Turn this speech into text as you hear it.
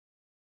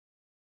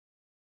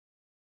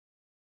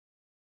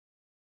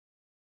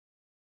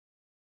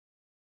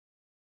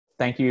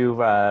Thank you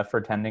for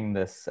attending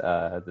this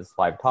this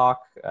live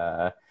talk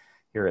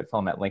here at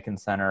Film at Lincoln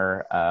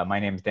Center. My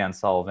name is Dan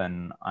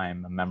Sullivan.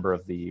 I'm a member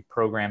of the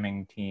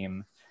programming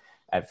team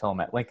at Film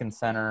at Lincoln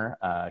Center.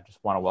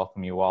 Just want to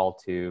welcome you all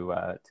to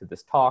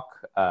this talk.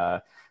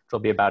 It'll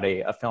be about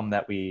a film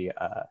that we're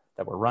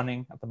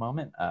running at the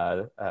moment,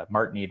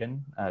 Martin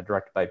Eden,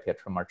 directed by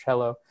Pietro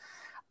Marcello.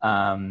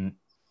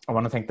 I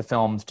want to thank the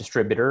film's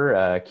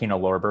distributor, Kino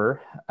Lorber,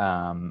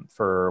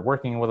 for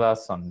working with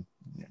us on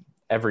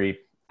every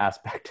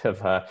aspect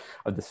of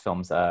this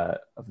film's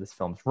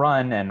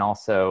run, and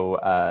also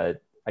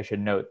I should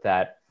note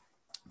that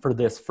for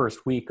this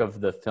first week of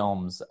the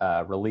film's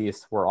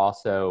release, we'll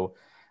also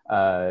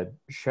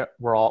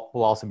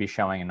be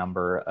showing a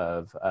number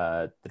of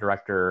the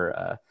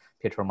director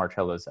Pietro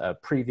Marcello's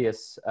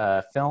previous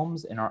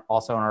films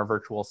also in our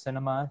virtual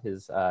cinema.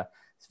 His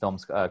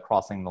films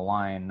Crossing the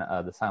Line,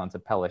 The Silence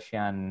of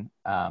Peletienne,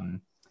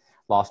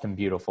 Lost and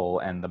Beautiful,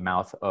 and The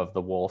Mouth of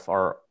the Wolf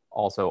are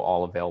also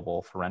all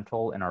available for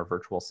rental in our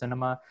virtual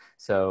cinema.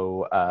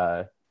 So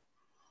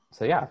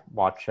yeah,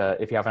 watch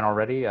if you haven't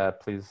already.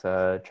 Please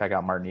check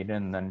out Martin Eden,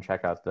 and then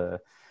check out the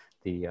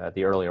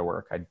earlier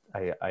work.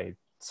 I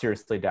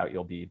seriously doubt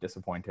you'll be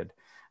disappointed.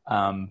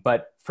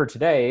 But for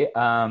today,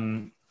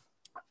 I'm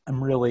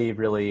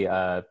really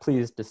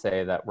pleased to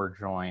say that we're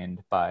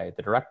joined by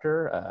the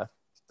director,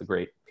 the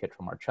great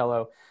Pietro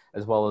Marcello,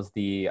 as well as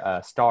the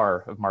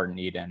star of Martin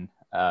Eden,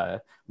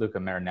 Luca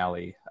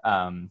Marinelli.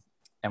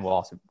 And we're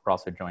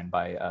also joined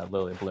by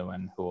Lilia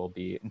Blouin, who will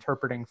be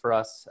interpreting for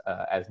us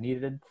as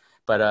needed.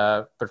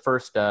 But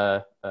first,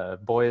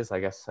 boys, I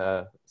guess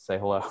say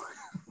hello.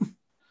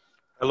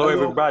 Hello,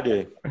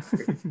 everybody.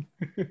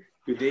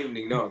 Good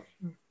evening. No.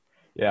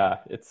 Yeah,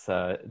 it's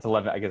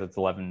 11. I guess it's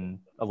 11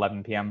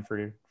 p.m.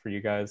 for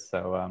you guys.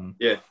 So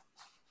yeah.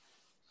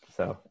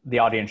 So the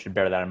audience should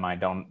bear that in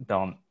mind.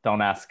 Don't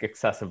ask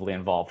excessively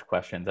involved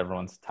questions.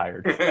 Everyone's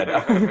tired.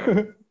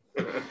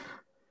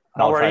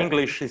 Our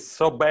English is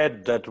so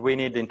bad that we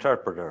need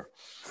interpreter.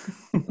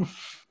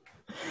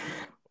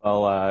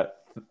 Well,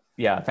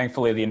 yeah,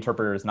 thankfully the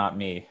interpreter is not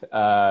me.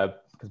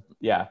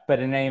 Yeah, but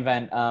in any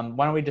event,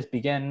 why don't we just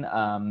begin?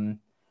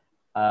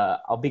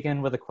 I'll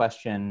begin with a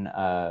question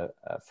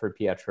for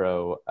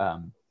Pietro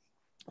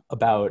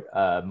about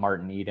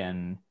Martin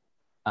Eden.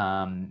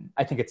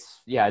 I think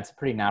it's a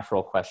pretty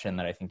natural question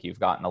that I think you've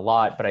gotten a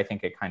lot, but I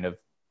think it kind of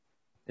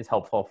is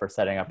helpful for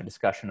setting up a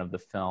discussion of the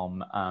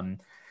film.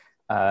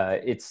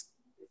 It's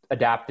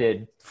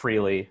adapted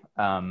freely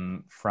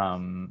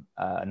from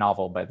a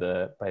novel by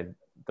the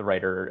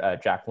writer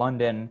Jack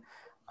London.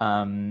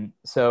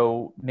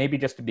 So maybe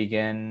just to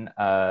begin,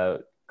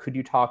 could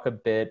you talk a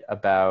bit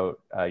about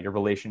your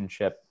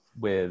relationship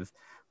with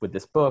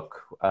this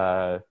book,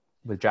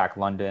 with Jack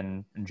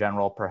London in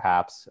general,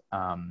 perhaps?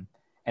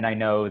 And I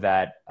know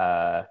that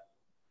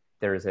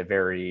there's a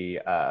very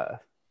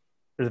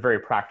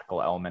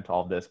practical element to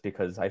all of this,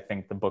 because I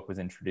think the book was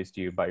introduced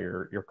to you by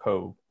your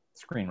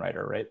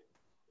co-screenwriter, right?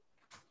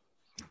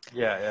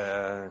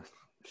 Yeah,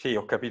 sì,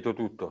 ho capito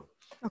tutto.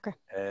 Okay.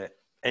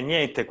 E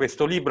niente,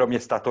 questo libro mi è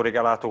stato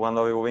regalato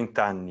quando avevo 20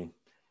 anni,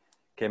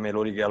 che me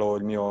lo regalò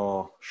il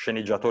mio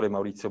sceneggiatore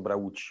Maurizio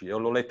Braucci. Io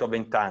l'ho letto a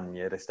 20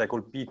 anni e restai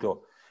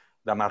colpito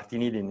da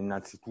Martin Eden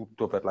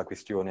innanzitutto per la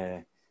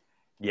questione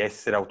di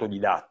essere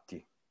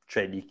autodidatti,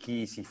 cioè di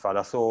chi si fa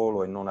da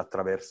solo e non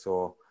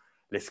attraverso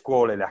le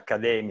scuole, le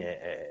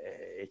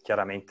accademie, e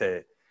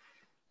chiaramente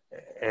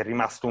è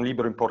rimasto un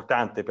libro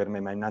importante per me,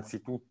 ma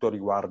innanzitutto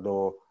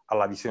riguardo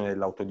alla visione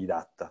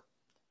dell'autodidatta.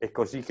 È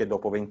così che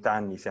dopo 20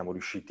 anni siamo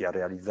riusciti a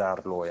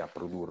realizzarlo e a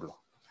produrlo.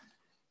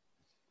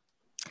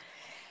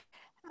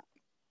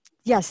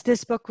 Yes,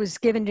 this book was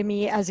given to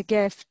me as a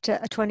gift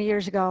 20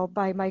 years ago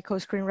by my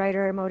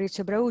co-screenwriter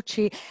Maurizio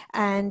Braucci,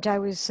 and I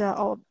was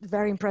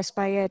very impressed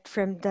by it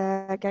from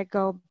the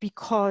get-go,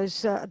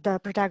 because the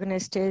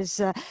protagonist is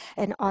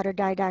an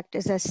autodidact,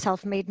 is a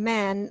self-made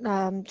man.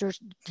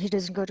 He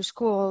doesn't go to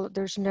school.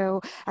 There's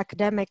no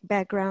academic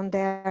background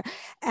there,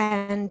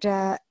 and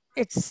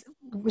it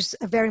was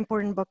a very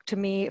important book to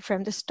me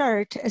from the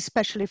start,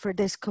 especially for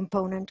this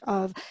component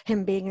of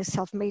him being a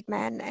self-made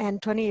man.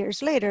 And 20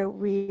 years later,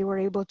 we were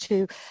able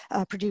to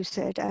produce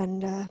it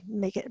and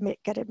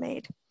get it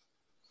made.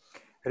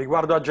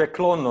 Riguardo a Jack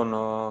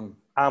London,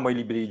 amo i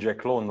libri di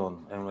Jack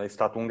London, è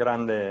stato un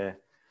grande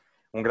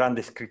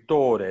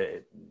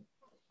scrittore.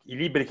 I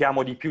libri che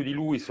amo di più di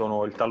lui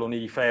sono Il Tallone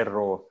di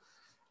Ferro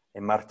e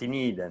Martin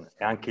Eden,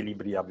 e anche i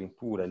libri di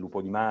avventura, Il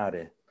Lupo di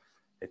Mare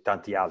e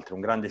tanti altri.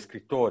 Un grande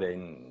scrittore,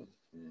 in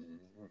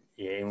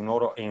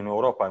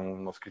Europa è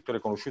uno scrittore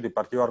conosciuto, in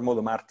particolar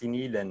modo Martin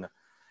Eden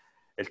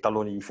e Il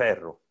Tallone di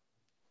Ferro,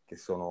 che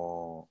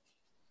sono,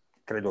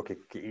 credo, che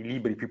i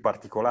libri più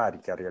particolari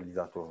che ha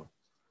realizzato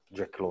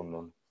Jack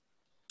London.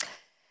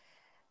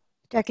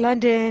 Jack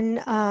London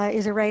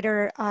is a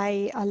writer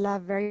I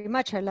love very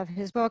much. I love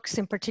his books,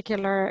 in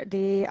particular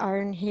The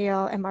Iron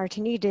Heel and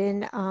Martin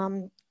Eden,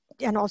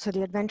 and also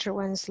the adventure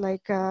ones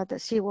like The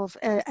Seawolf.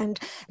 And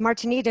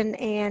Martin Eden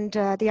and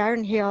The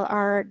Iron Heel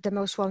are the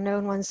most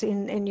well-known ones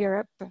in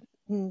Europe,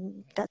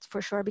 That's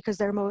for sure, because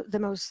they're the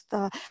most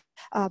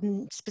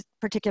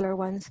particular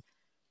ones.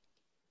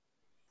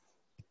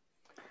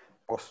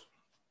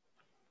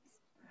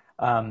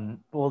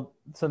 Well,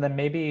 so then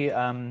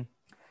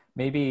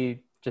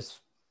maybe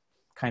just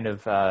kind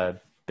of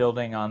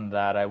building on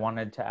that, I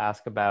wanted to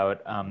ask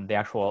about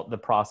the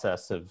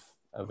process of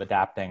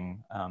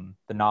adapting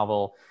the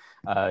novel,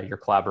 your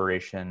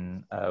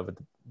collaboration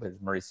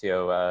with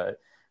Mauricio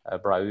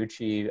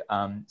Brauchi.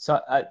 So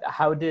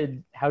how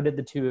did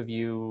the two of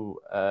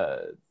you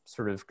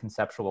sort of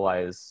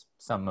conceptualize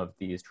some of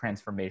these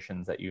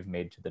transformations that you've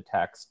made to the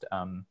text?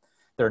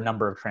 There are a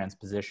number of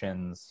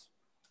transpositions,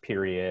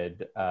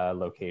 period,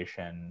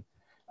 location,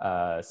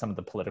 some of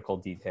the political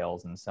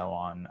details, and so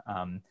on.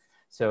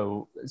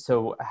 So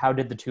how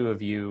did the two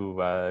of you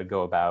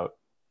go about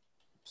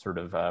sort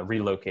of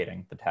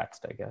relocating the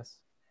text, I guess?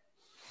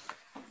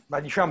 Ma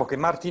diciamo che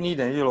Martin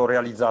Eden io l'ho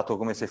realizzato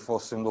come se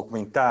fosse un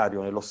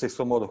documentario, nello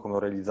stesso modo come ho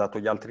realizzato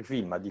gli altri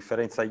film. A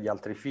differenza degli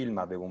altri film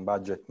avevo un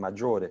budget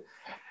maggiore,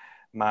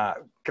 ma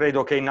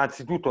credo che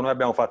innanzitutto noi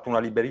abbiamo fatto una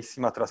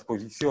liberissima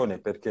trasposizione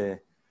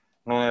perché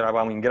non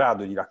eravamo in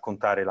grado di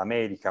raccontare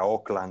l'America,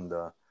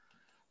 Auckland,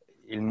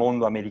 il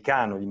mondo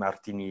americano di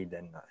Martin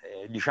Eden.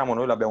 Diciamo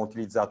noi l'abbiamo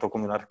utilizzato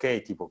come un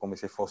archetipo, come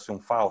se fosse un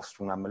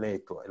Fausto, un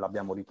Amleto, e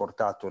l'abbiamo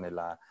riportato in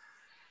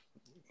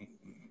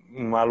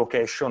una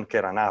location che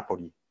era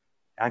Napoli,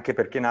 anche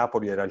perché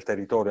Napoli era il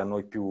territorio a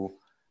noi più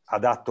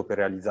adatto per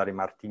realizzare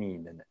Martin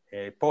Eden.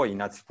 E poi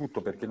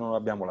innanzitutto perché non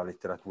abbiamo la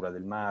letteratura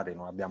del mare,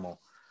 non abbiamo...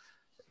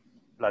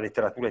 La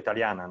letteratura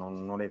italiana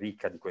non è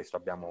ricca di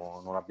questo,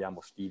 non abbiamo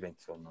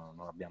Stevenson,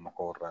 non abbiamo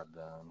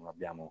Conrad, non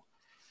abbiamo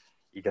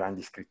i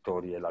grandi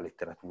scrittori della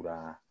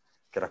letteratura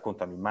che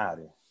raccontano il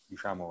mare.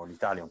 Diciamo,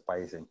 l'Italia è un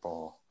paese un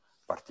po'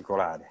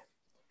 particolare.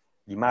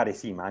 Di mare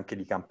sì, ma anche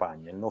di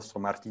campagna. Il nostro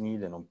Martin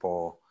Eden è un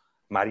po'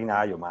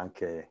 marinaio, ma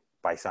anche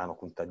paesano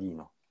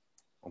contadino,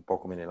 un po'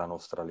 come nella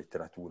nostra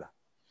letteratura.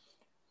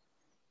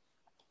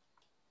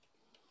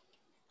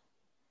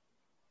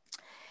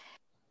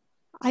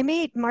 I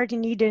made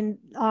Martin Eden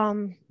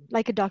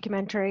like a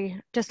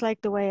documentary, just like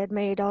the way I'd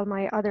made all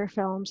my other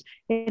films.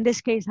 In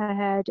this case, I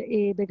had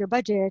a bigger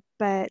budget,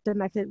 but the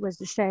method was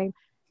the same.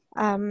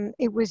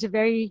 It was a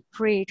very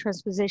free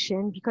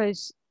transposition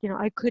because, you know,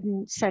 I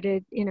couldn't set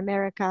it in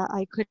America.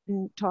 I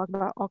couldn't talk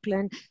about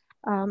Auckland.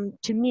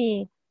 To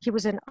me, he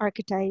was an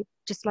archetype,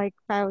 just like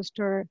Faust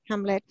or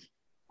Hamlet.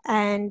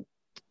 And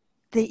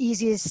the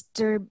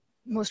easiest or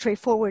most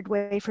straightforward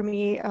way for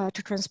me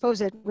to transpose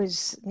it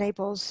was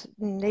Naples.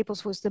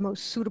 Naples was the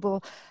most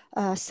suitable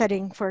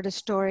setting for the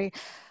story.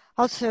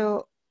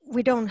 Also,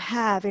 we don't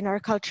have in our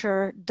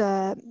culture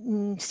the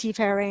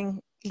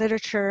seafaring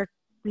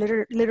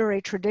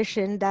literary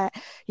tradition that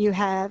you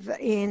have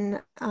in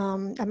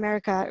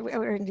America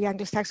or in the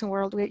Anglo-Saxon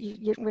world.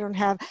 We don't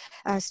have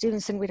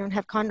Stevenson, we don't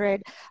have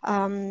Conrad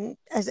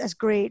as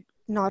great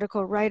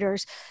nautical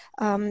writers.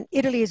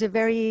 Italy is a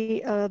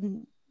very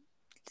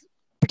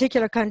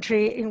particular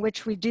country in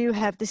which we do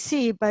have the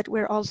sea, but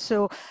we're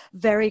also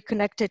very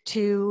connected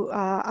to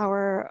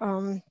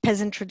our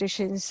peasant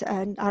traditions,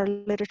 and our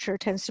literature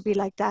tends to be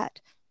like that.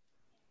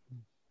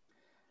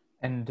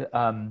 And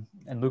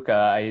Luca,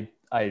 I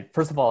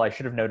first of all, I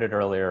should have noted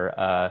earlier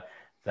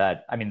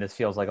that, I mean, this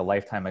feels like a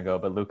lifetime ago,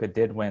 but Luca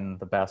did win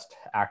the Best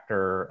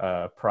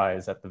Actor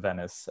prize at the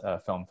Venice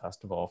Film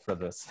Festival for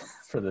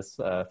this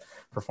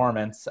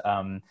performance.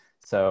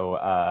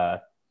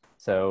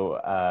 So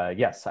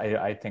yes,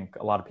 I think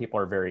a lot of people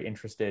are very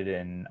interested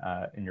in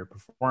your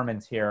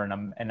performance here,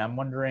 and I'm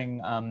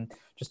wondering,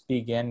 just to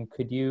begin,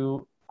 could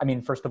you? I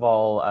mean, first of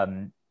all,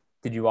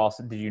 did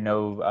you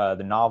know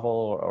the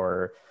novel,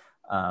 or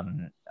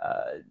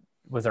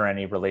was there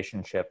any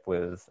relationship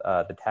with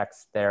the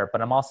text there?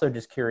 But I'm also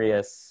just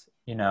curious,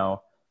 you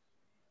know,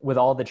 with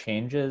all the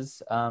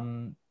changes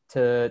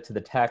to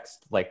the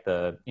text, like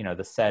the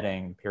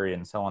setting, period,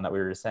 and so on that we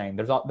were just saying,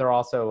 there are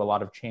also a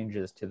lot of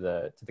changes to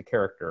the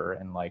character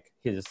and like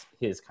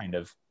his kind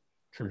of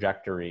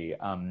trajectory.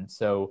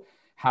 So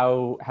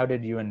how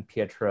did you and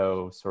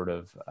Pietro sort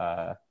of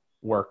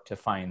work to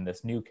find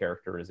this new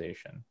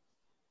characterization?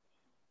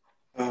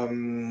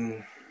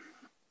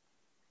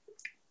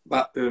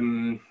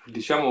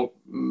 Diciamo,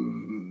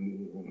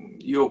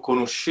 io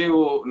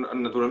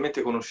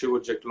naturalmente conoscevo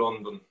Jack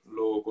London,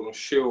 lo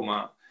conoscevo,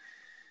 ma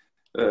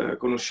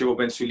conoscevo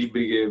penso i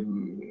libri che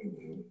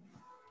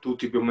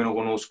tutti più o meno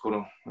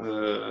conoscono,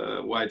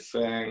 White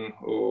Fang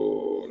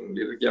o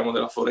Il richiamo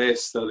della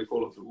foresta, The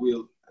Call of the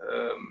Wild.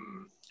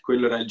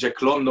 Quello era il Jack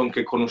London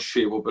che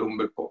conoscevo per un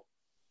bel po'.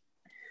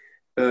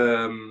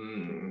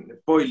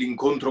 Poi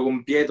l'incontro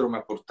con Pietro mi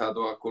ha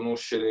portato a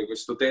conoscere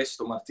questo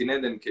testo, Martin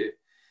Eden,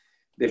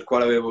 del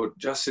quale avevo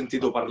già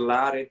sentito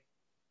parlare,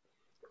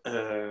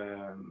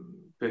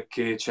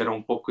 perché c'era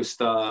un po'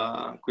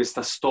 questa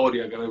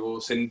storia che avevo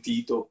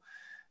sentito,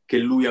 che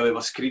lui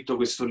aveva scritto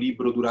questo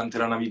libro durante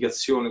la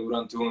navigazione,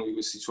 durante uno di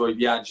questi suoi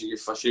viaggi che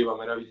faceva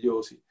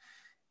meravigliosi,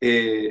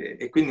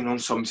 e quindi non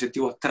so, mi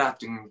sentivo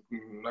attratto in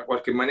una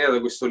qualche maniera da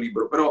questo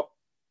libro, però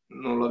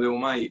non l'avevo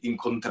mai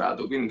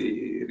incontrato,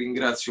 quindi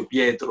ringrazio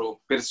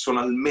Pietro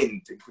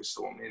personalmente in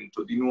questo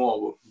momento di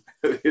nuovo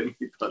per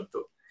avermi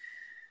fatto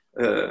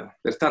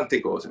per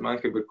tante cose, ma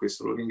anche per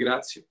questo lo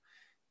ringrazio.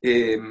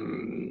 E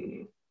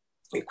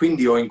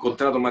quindi ho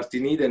incontrato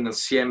Martin Eden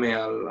assieme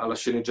alla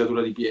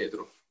sceneggiatura di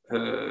Pietro,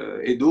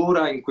 ed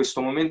ora in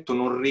questo momento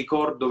non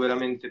ricordo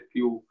veramente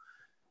più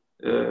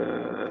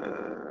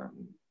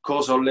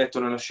cosa ho letto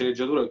nella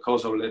sceneggiatura e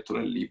cosa ho letto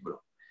nel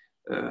libro,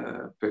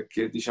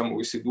 perché diciamo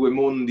questi due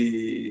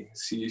mondi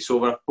si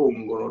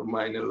sovrappongono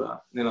ormai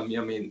nella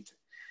mia mente.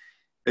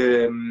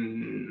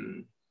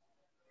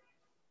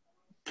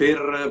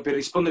 Per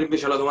rispondere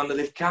invece alla domanda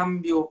del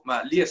cambio,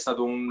 ma lì è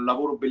stato un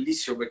lavoro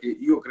bellissimo, perché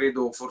io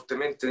credo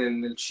fortemente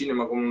nel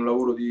cinema come un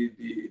lavoro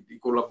di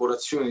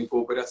collaborazione, di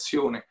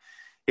cooperazione,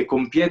 e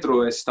con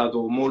Pietro è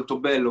stato molto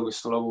bello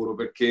questo lavoro,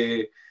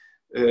 perché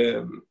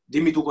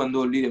dimmi tu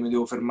quando Lilia mi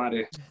devo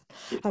fermare,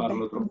 che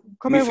parlo troppo.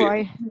 Come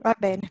vuoi, va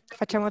bene,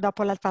 facciamo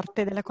dopo la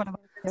parte della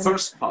collaborazione.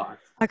 First part.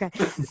 Okay.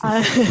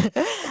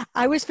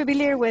 I was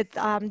familiar with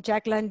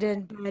Jack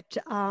London, but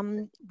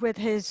with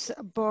his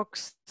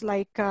books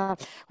like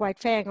White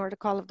Fang or The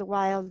Call of the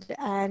Wild,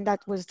 and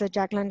that was the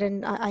Jack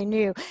London I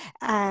knew.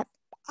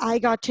 I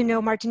got to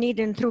know Martin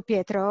Eden through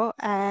Pietro,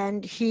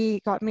 and he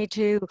got me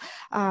to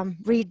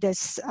read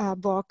this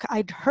book.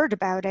 I'd heard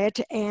about it,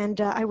 and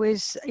I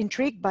was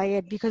intrigued by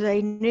it because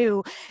I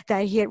knew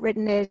that he had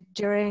written it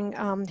during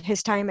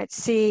his time at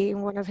sea,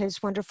 in one of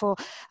his wonderful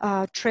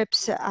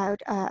trips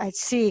out at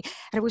sea.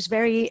 And I was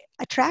very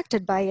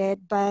attracted by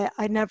it, but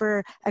I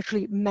never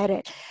actually met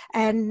it.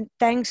 And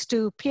thanks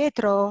to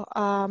Pietro,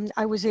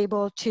 I was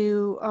able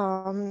to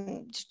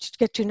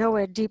get to know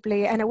it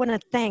deeply. And I want to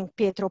thank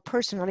Pietro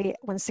personally,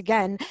 once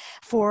again,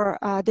 for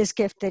this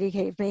gift that he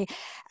gave me.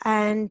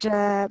 And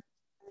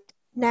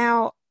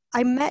now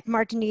I met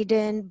Martin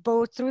Eden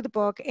both through the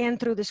book and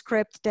through the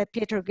script that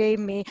Pietro gave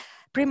me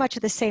pretty much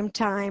at the same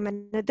time.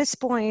 And at this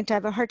point, I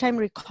have a hard time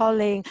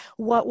recalling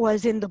what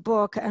was in the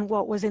book and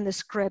what was in the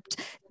script.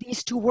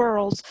 These two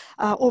worlds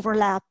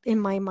overlap in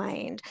my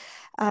mind.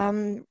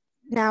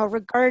 Now,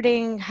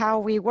 regarding how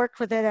we worked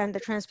with it and the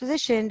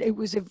transposition, it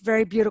was a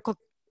very beautiful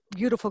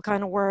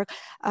kind of work,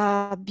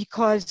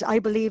 because I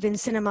believe in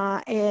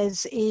cinema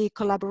as a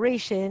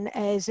collaboration,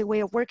 as a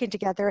way of working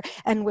together,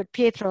 and with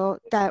Pietro,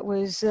 that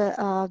was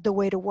the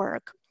way to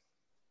work.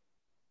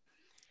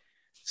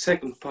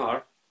 Second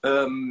part.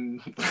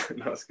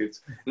 No,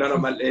 scherzo. No,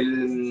 ma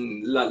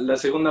la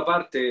seconda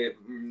parte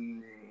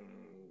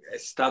è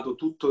stato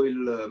tutto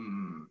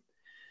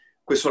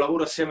questo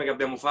lavoro assieme che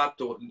abbiamo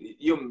fatto.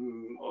 Io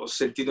ho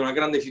sentito una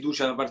grande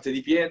fiducia da parte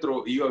di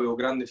Pietro, io avevo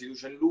grande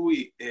fiducia in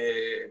lui,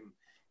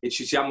 e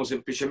ci siamo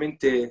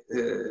semplicemente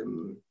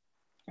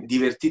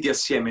divertiti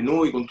assieme,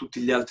 noi con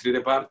tutti gli altri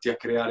reparti, a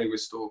creare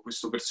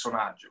questo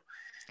personaggio.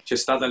 C'è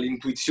stata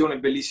l'intuizione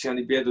bellissima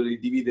di Pietro di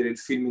dividere il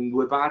film in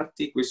due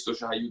parti, questo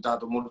ci ha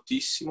aiutato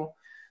moltissimo,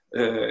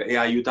 e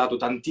ha aiutato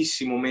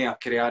tantissimo me a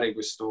creare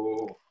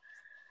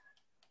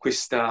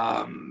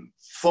questa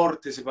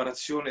forte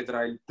separazione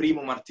tra il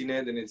primo Martin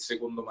Eden e il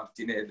secondo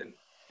Martin Eden.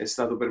 È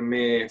stato per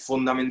me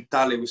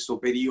fondamentale questo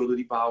periodo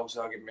di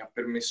pausa che mi ha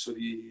permesso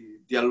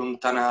di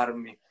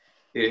allontanarmi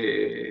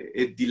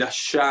e di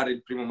lasciare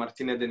il primo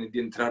Martin Eden e di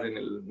entrare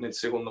nel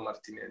secondo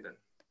Martin Eden.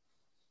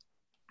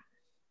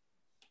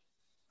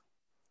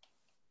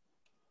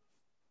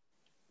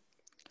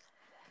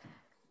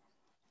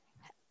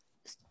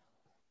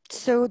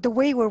 So the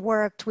way we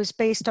worked was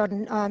based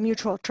on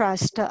mutual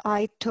trust.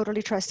 I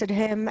totally trusted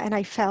him, and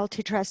I felt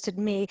he trusted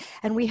me.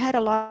 And we had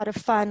a lot of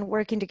fun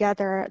working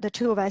together, the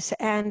two of us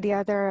and the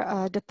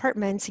other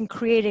departments, in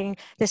creating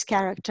this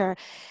character.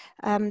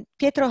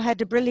 Pietro had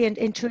the brilliant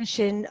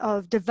intuition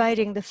of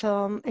dividing the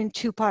film in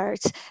two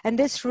parts. And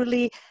this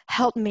really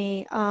helped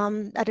me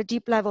at a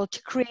deep level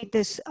to create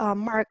this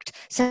marked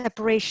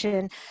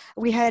separation.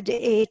 We had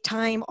a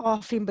time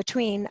off in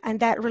between, and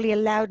that really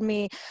allowed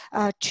me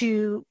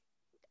to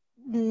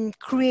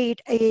create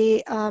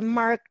a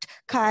marked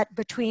cut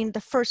between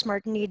the first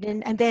Martin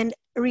Eden and then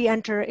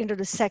re-enter into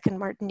the second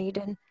Martin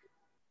Eden.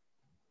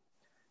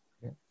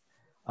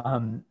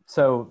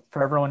 So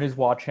for everyone who's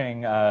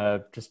watching,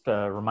 just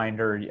a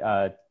reminder,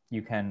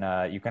 you can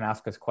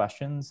ask us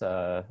questions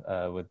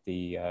with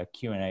the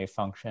Q&A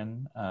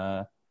function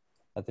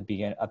at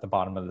the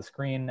bottom of the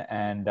screen,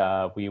 and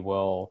we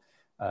will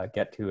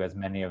get to as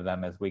many of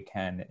them as we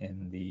can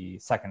in the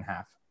second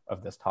half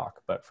of this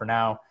talk. But for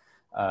now,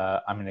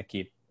 I'm going to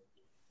keep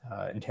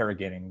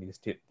interrogating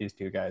these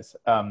two guys.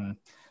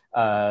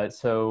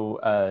 So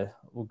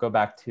we'll go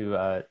back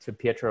to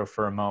Pietro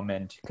for a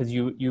moment, because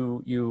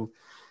you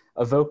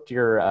evoked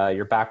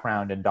your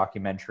background in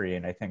documentary,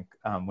 and I think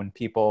when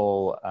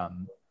people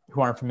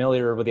who aren't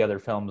familiar with the other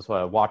films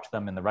watch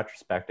them in the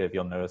retrospective,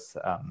 you'll notice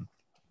a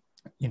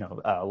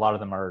lot of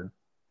them are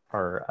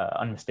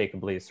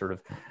unmistakably sort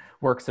of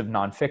works of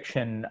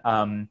nonfiction.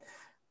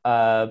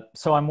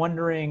 So I'm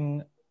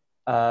wondering,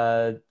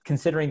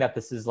 considering that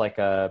this is like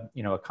a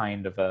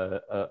kind of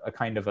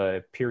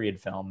a period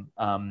film,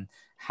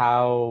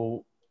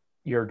 how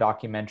your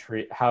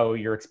documentary, how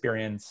your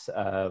experience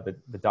with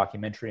the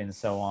documentary and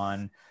so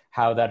on,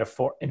 how that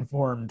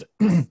informed,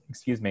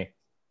 excuse me,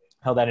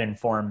 how that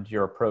informed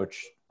your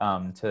approach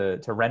to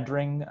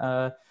rendering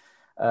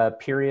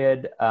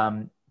period.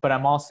 But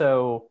I'm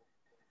also,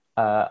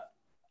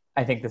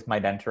 I think this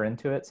might enter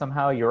into it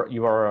somehow.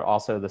 You are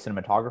also the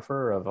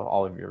cinematographer of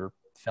all of your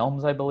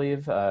films, I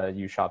believe.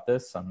 You shot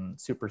this on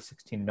Super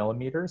 16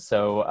 millimeters.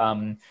 So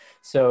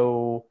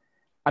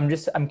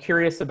I'm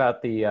curious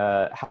about the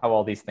how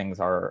all these things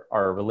are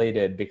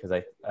related, because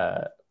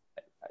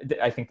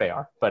I think they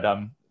are. But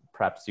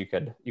perhaps you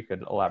could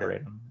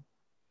elaborate on.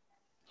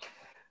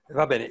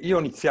 Va bene, io ho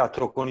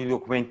iniziato con i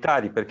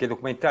documentari perché i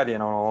documentari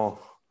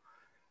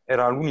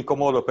era l'unico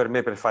modo per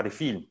me per fare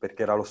film,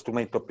 perché era lo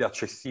strumento più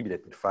accessibile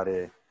per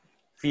fare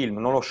film.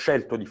 Non ho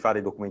scelto di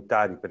fare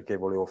documentari perché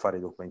volevo fare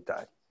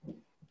documentari,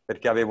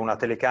 perché avevo una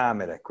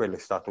telecamera e quello è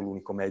stato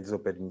l'unico mezzo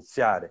per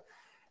iniziare.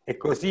 E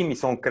così mi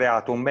sono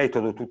creato un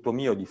metodo tutto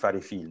mio di fare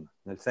film,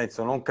 nel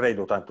senso non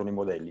credo tanto nei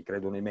modelli,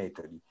 credo nei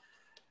metodi.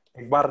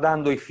 E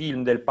guardando i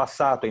film del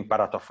passato ho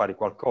imparato a fare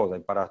qualcosa, ho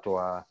imparato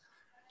a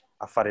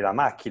fare la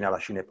macchina, la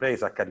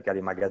cinepresa, a caricare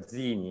i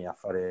magazzini, a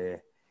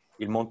fare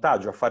il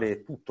montaggio, a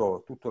fare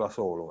tutto da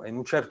solo. E in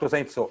un certo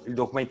senso il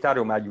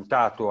documentario mi ha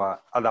aiutato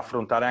ad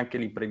affrontare anche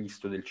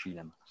l'imprevisto del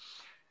cinema.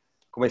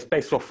 Come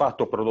spesso ho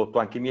fatto, ho prodotto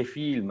anche i miei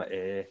film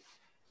e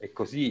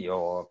così,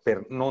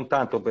 non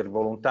tanto per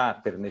volontà,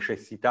 per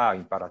necessità, ho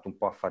imparato un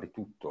po' a fare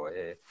tutto.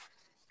 E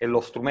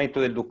lo strumento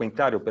del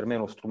documentario per me è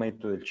uno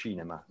strumento del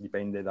cinema,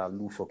 dipende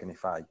dall'uso che ne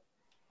fai.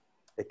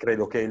 E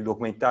credo che il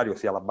documentario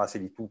sia la base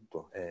di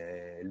tutto,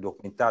 è il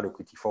documentario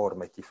che ti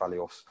forma e ti fa le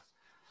ossa.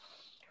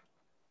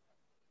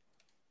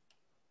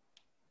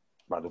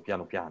 Vado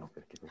piano piano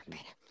perché così.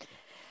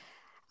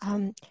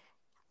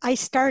 I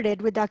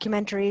started with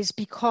documentaries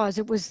because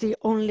it was the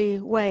only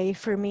way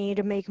for me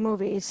to make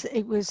movies.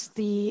 It was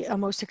the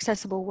most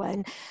accessible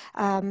one.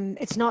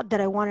 It's not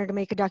that I wanted to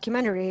make a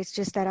documentary, it's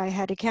just that I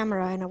had a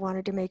camera and I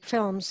wanted to make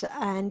films.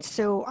 And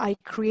so I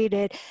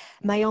created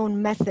my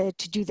own method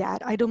to do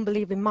that. I don't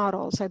believe in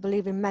models, I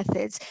believe in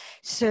methods.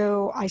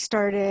 So I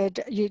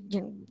started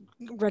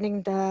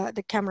running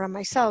the camera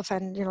myself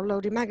and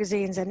loading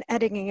magazines and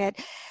editing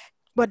it.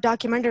 What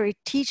documentary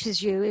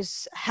teaches you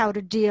is how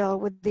to deal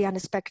with the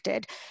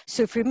unexpected.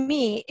 So for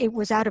me, it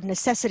was out of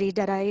necessity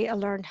that I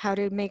learned how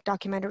to make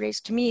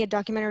documentaries. To me, a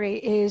documentary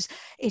is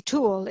a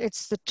tool.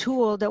 It's the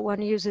tool that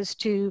one uses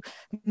to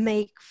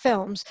make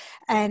films.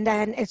 And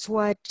then it's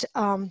what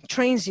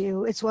trains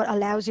you. It's what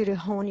allows you to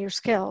hone your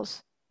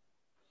skills.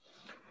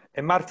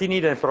 E Martin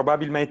Eden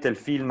probabilmente è il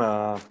film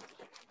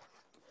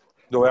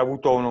dove ha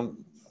avuto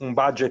un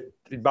budget,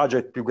 il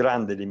budget più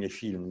grande dei miei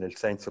film, nel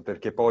senso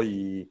perché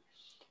poi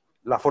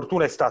la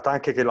fortuna è stata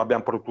anche che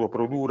l'abbiamo potuto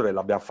produrre e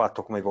l'abbiamo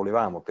fatto come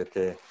volevamo,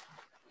 perché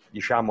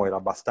diciamo era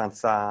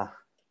abbastanza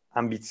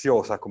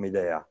ambiziosa come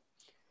idea.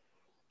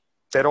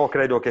 Però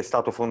credo che è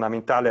stato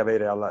fondamentale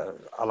avere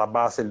alla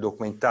base il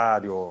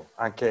documentario,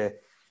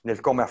 anche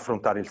nel come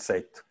affrontare il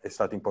set, è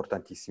stato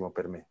importantissimo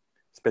per me,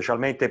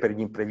 specialmente per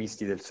gli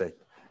imprevisti del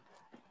set.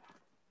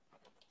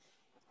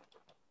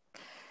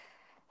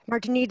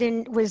 Martin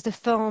Eden was the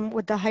film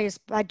with the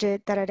highest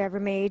budget that I'd ever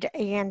made,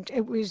 and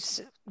it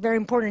was very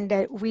important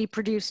that we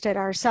produced it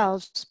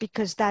ourselves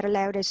because that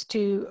allowed us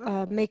to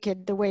make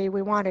it the way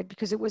we wanted,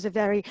 because it was a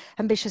very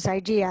ambitious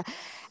idea.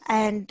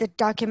 And the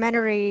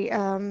documentary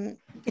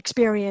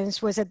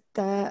experience was at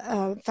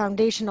the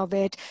foundation of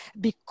it,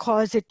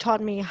 because it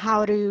taught me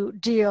how to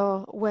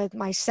deal with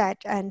my set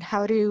and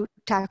how to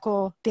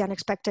tackle the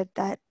unexpected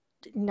that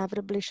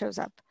inevitably shows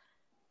up.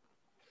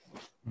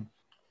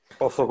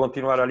 Posso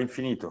continuare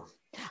all'infinito?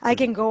 I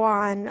can go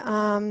on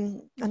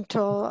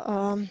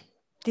until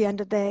the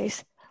end of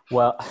days.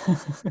 Well,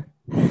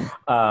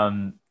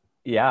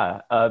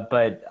 yeah,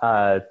 but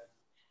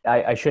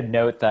I should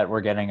note that we're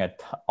getting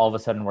all of a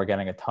sudden we're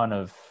getting a ton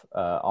of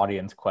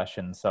audience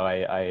questions, so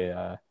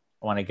I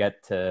want to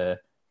get to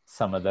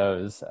some of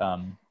those.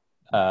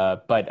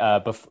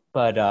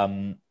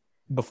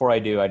 Before I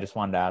do, I just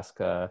wanted to ask.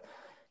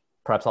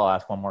 Perhaps I'll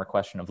ask one more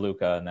question of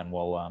Luca, and then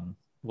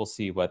we'll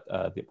see what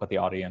the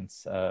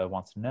audience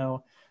wants to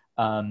know.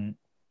 I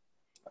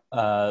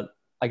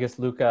guess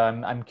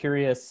Luca, I'm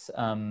curious.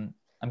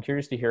 I'm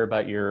curious to hear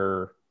about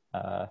your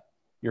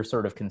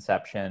sort of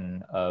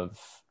conception of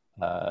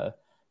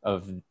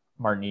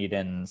Martin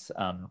Eden's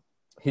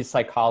his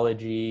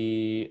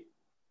psychology,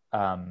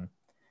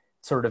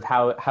 sort of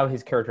how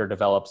his character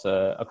develops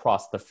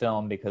across the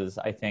film, because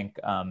I think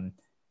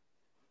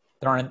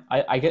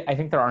I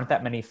think there aren't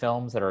that many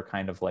films that are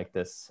kind of like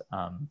this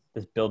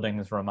this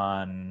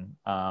bildungsroman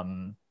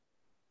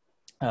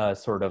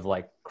sort of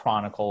like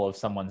chronicle of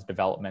someone's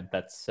development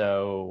that's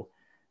so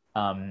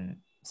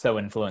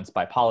influenced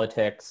by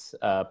politics,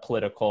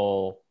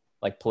 political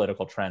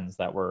trends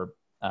that were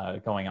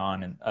going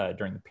on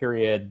during the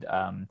period,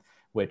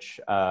 which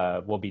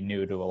will be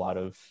new to a lot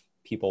of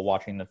people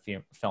watching the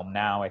film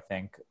now, I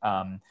think.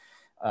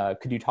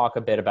 Could you talk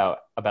a bit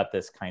about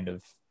this kind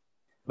of,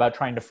 about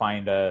trying to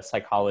find a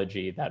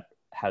psychology that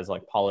has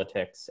like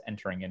politics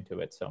entering into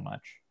it so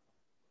much?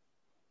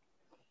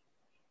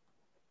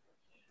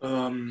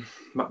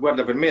 Ma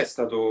guarda, per me è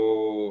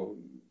stato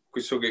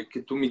questo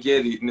che tu mi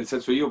chiedi, nel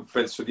senso, io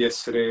penso di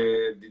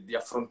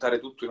affrontare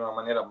tutto in una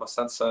maniera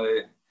abbastanza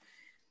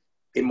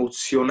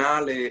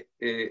emozionale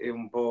e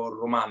un po'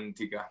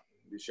 romantica,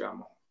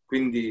 diciamo.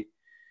 Quindi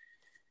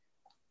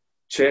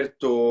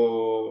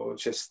certo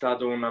c'è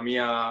stata una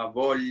mia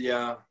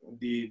voglia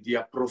di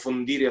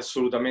approfondire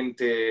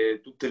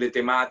assolutamente tutte le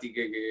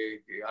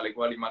tematiche alle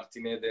quali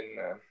Martin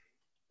Eden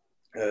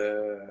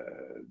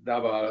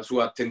dava la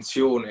sua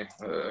attenzione,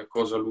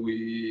 cosa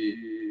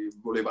lui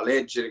voleva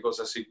leggere,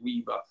 cosa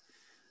seguiva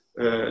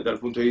dal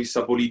punto di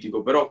vista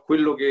politico. Però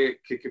quello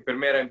che per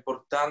me era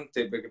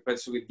importante, perché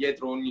penso che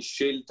dietro ogni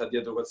scelta,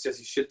 dietro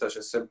qualsiasi scelta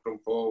c'è sempre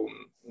un po'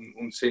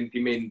 un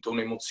sentimento,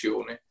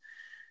 un'emozione,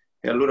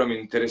 e allora mi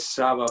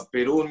interessava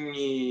per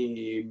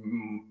ogni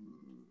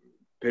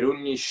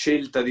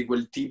scelta di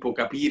quel tipo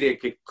capire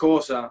che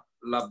cosa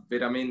l'ha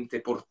veramente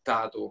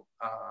portato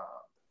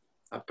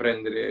a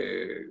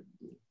prendere,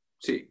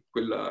 sì,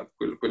 quella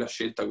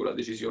scelta, quella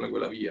decisione,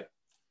 quella via.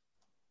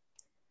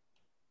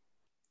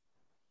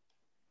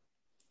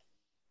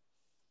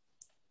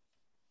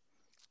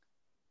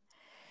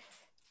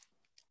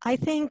 I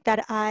think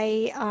that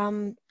I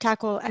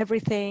tackle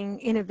everything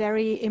in a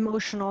very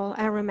emotional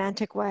and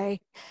romantic way.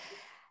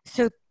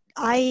 So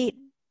I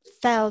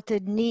felt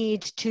a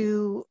need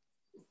to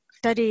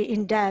study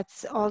in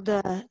depth all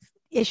the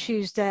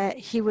issues that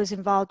he was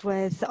involved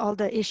with, all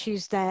the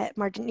issues that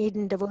Martin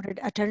Eden devoted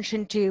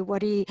attention to,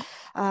 what he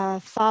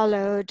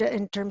followed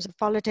in terms of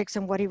politics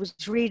and what he was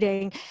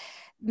reading.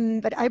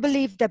 But I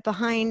believe that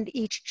behind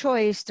each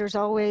choice, there's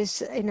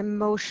always an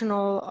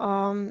emotional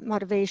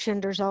motivation.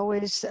 There's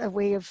always a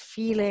way of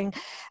feeling.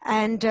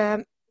 And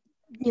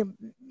you know,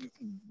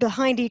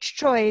 behind each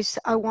choice,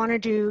 I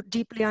wanted to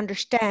deeply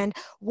understand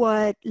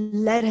what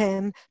led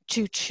him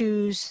to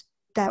choose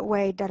that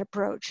way, that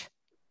approach.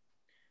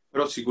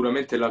 Però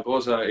sicuramente la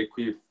cosa, e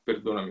qui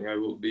perdonami, I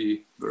will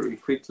be very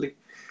quickly,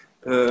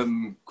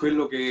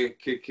 quello che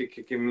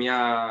mi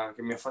ha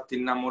fatto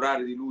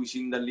innamorare di lui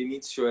sin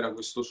dall'inizio era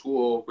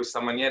questa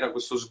maniera,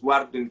 questo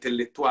sguardo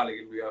intellettuale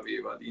che lui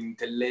aveva di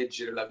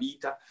intelleggere la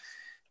vita,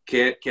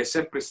 che è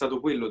sempre stato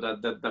quello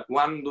da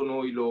quando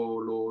noi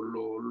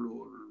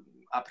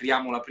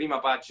apriamo la prima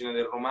pagina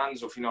del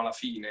romanzo fino alla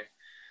fine.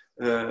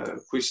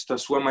 Questa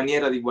sua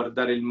maniera di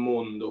guardare il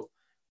mondo,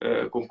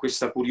 con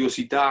questa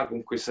curiosità,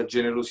 con questa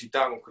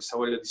generosità, con questa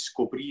voglia di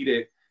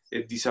scoprire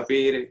e di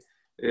sapere,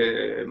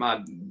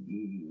 ma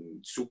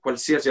su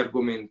qualsiasi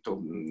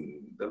argomento,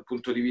 dal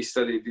punto di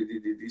vista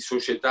di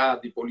società,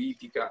 di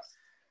politica.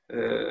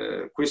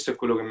 Questo è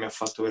quello che mi ha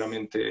fatto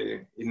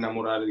veramente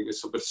innamorare di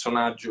questo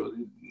personaggio,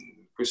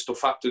 questo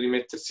fatto di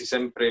mettersi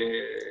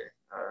sempre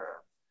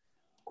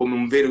come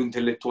un vero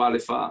intellettuale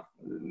fa,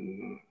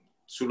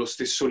 sullo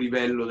stesso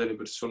livello delle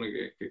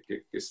persone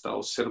che sta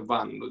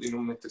osservando, di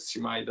non mettersi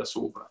mai da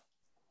sopra.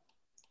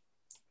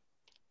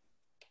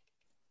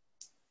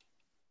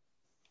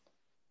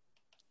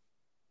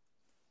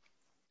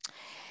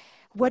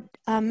 What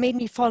made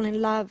me fall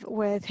in love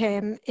with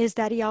him is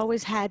that he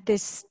always had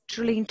this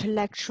truly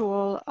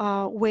intellectual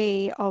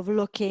way of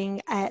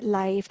looking at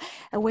life,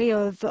 a way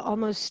of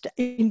almost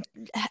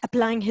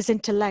applying his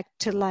intellect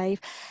to life.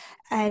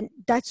 And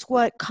that's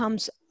what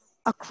comes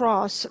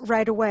across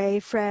right away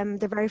from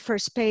the very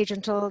first page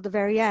until the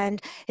very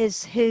end,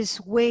 is his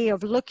way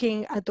of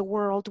looking at the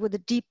world with a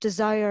deep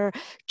desire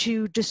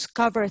to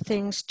discover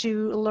things,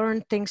 to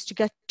learn things, to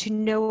get to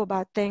know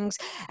about things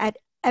at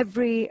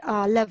every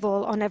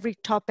level, on every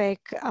topic,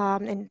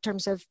 in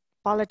terms of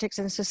politics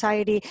and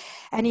society.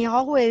 And he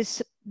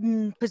always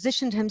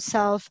positioned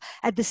himself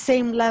at the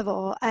same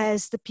level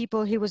as the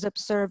people he was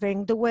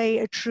observing, the way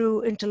a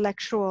true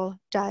intellectual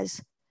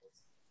does.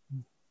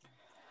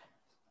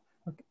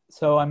 Okay.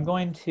 So I'm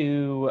going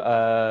to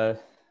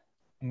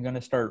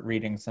start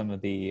reading some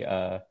of the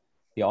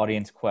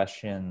audience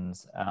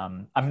questions.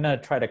 I'm going to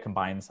try to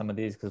combine some of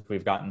these because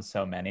we've gotten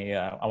so many.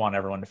 I want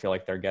everyone to feel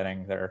like they're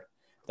getting their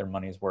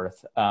money's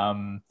worth.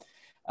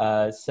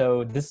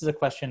 So this is a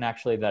question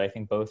actually that I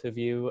think both of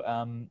you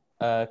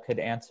could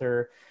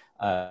answer.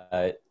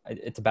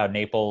 It's about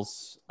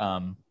Naples,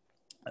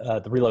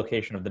 the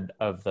relocation of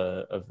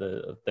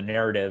the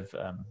narrative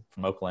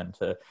from Oakland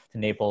to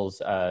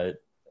Naples,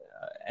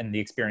 and the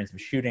experience of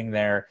shooting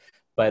there.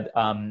 But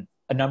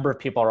a number of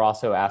people are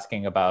also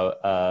asking about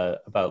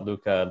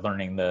Luca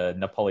learning the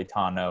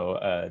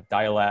Napolitano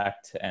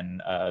dialect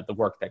and the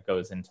work that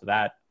goes into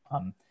that.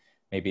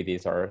 Maybe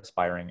these are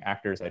aspiring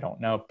actors, I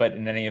don't know. But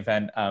in any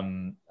event,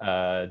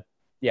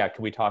 yeah,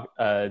 could we talk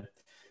about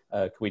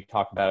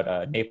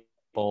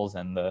Naples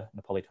and the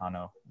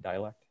Napolitano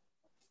dialect?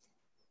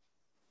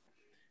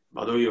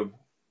 Vado io.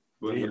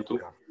 Sì, tu.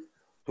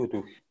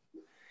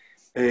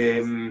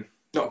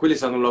 No, quello è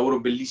stato un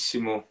lavoro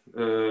bellissimo.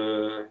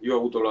 Io ho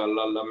avuto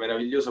la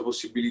meravigliosa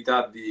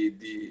possibilità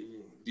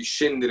di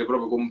scendere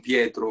proprio con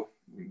Pietro,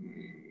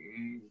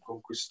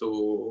 con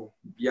questo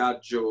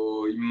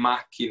viaggio in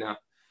macchina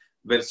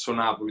verso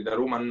Napoli, da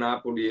Roma a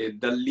Napoli, e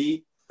da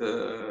lì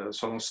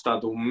sono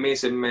stato un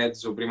mese e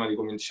mezzo prima di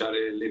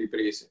cominciare le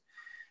riprese.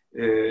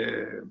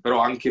 Però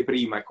anche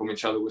prima è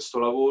cominciato questo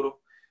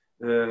lavoro.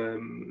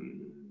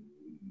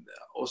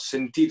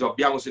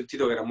 Abbiamo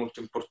sentito che era molto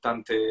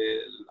importante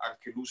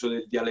anche l'uso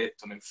del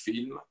dialetto nel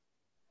film,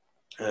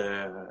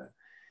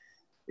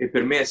 e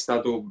per me è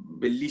stato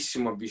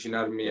bellissimo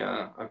avvicinarmi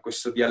a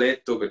questo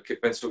dialetto, perché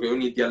penso che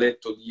ogni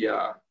dialetto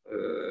dia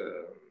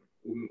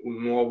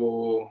un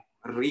nuovo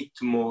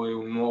ritmo e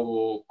un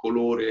nuovo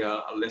colore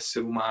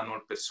all'essere umano,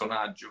 al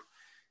personaggio,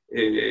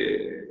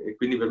 e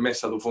quindi per me è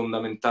stato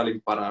fondamentale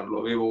impararlo.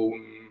 Avevo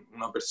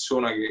una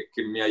persona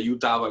che mi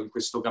aiutava in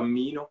questo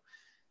cammino.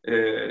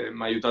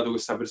 Mi ha aiutato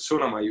questa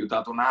persona, mi ha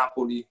aiutato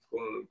Napoli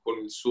con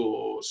il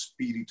suo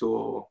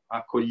spirito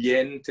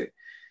accogliente.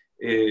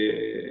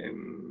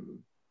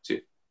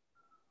 Sì.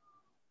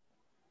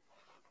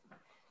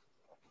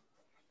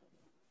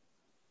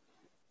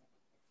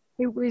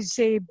 It was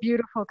a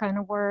beautiful kind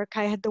of work.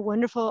 I had the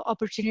wonderful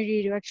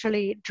opportunity to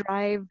actually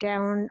drive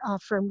down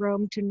from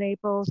Rome to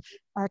Naples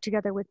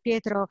together with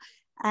Pietro.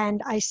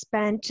 And I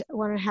spent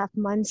 1.5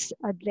 months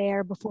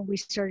there before we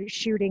started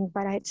shooting,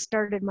 but I had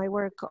started my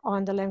work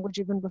on the language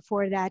even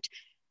before that.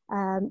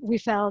 We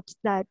felt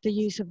that the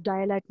use of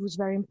dialect was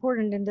very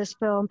important in this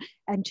film.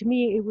 And to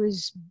me, it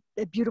was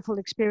a beautiful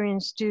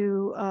experience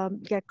to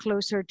get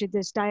closer to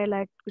this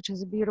dialect, which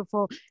has a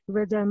beautiful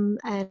rhythm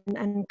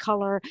and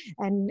color.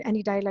 And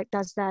any dialect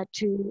does that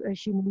to a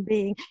human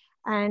being.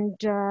 And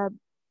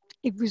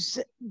it was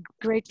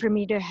great for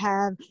me to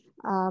have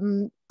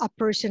a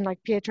person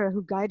like Pietro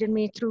who guided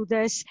me through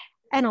this,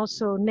 and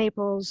also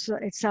Naples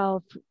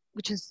itself,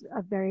 which is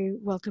a very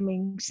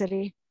welcoming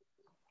city.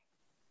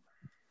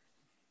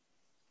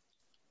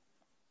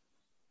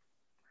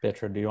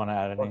 Pietro, do you want to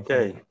add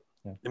anything?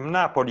 Ok.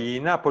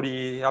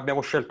 Napoli, abbiamo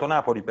scelto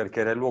Napoli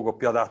perché era il luogo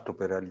più adatto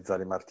per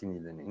realizzare Martin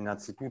Eden.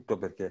 Innanzitutto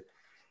perché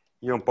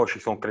io un po' ci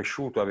sono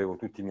cresciuto, avevo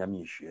tutti i miei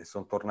amici, e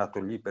sono tornato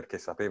lì perché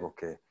sapevo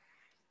che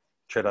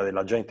c'era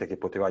della gente che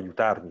poteva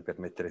aiutarmi per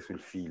mettere sul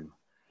film.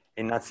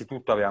 E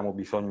innanzitutto avevamo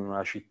bisogno di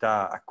una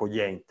città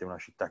accogliente, una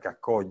città che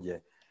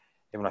accoglie,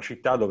 e una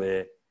città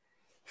dove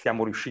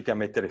siamo riusciti a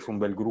mettere su un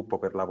bel gruppo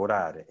per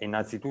lavorare. E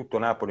innanzitutto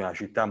Napoli è una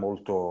città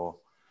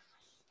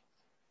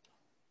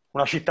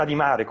una città di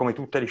mare, come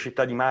tutte le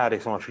città di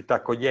mare, sono città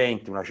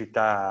accoglienti, una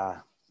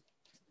città,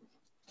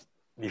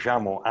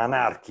 diciamo,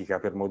 anarchica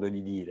per modo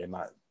di dire,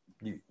 ma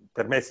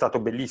per me è stato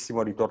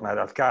bellissimo ritornare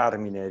al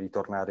Carmine,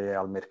 ritornare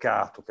al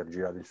mercato per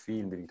girare il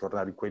film,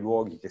 ritornare in quei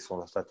luoghi che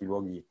sono stati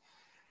luoghi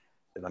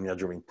della mia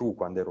gioventù,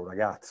 quando ero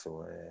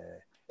ragazzo,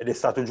 ed è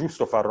stato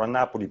giusto farlo a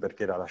Napoli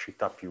perché era la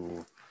città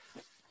più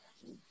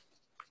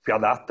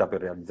adatta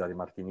per realizzare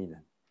Martin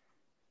Eden.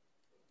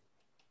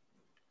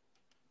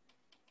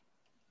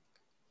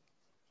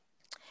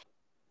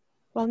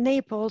 Well,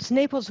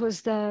 Naples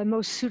was the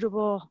most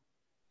suitable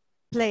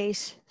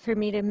place for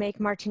me to make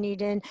Martin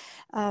Eden.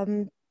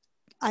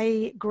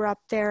 I grew up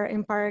there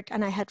in part,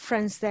 and I had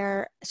friends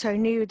there, so I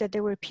knew that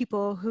there were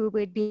people who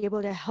would be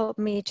able to help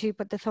me to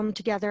put the film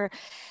together.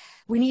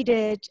 We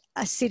needed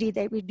a city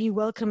that would be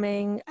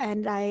welcoming,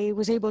 and I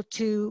was able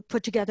to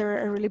put together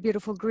a really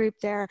beautiful group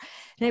there.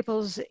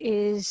 Naples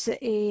is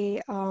a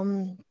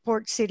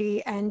port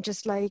city, and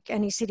just like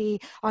any city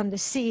on the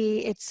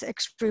sea, it's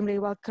extremely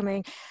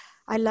welcoming.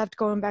 I loved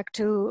going back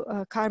to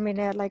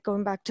Carmine, like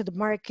going back to the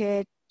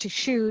market to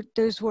shoot.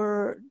 Those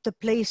were the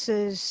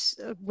places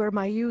where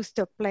my youth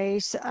took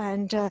place,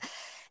 and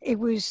it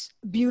was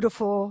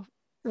beautiful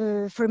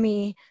for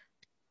me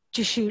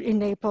to shoot in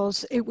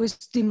Naples. It was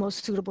the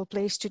most suitable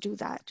place to do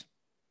that.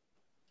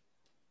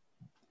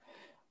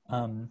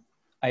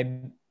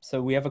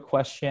 So we have a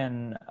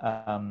question.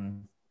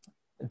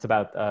 It's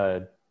about,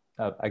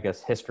 I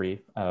guess,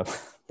 history,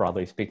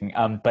 broadly speaking.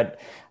 But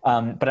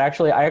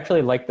actually, I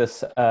actually like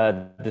this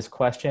this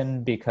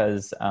question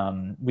because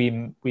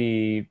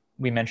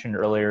we mentioned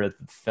earlier that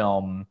the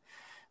film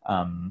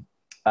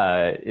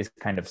is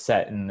kind of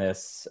set in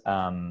this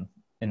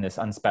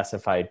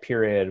unspecified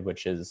period,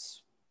 which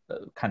is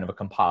kind of a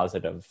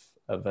composite of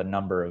a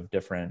number of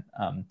different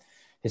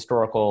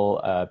historical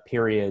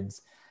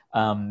periods.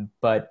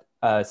 But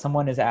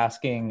someone is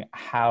asking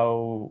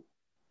how,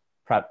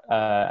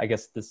 I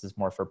guess this is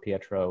more for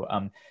Pietro,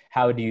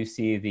 how do you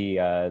see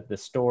the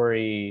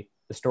story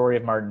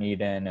of Martin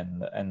Eden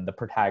and the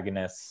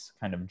protagonist's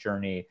kind of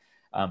journey?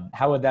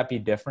 How would that be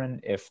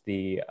different if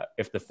the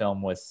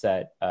film was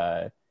set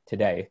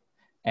today?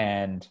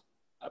 And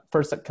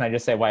first, can I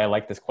just say why I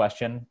like this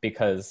question?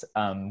 Because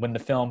when the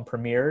film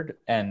premiered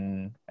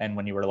and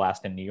when you were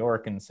last in New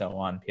York and so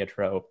on,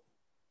 Pietro,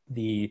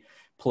 the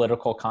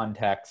political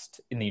context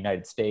in the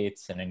United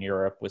States and in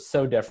Europe was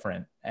so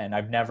different. And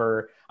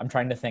I'm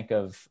trying to think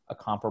of a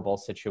comparable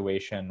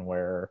situation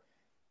where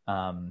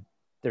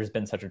there's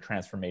been such a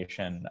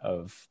transformation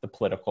of the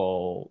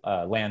political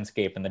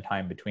landscape in the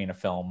time between a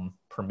film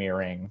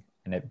premiering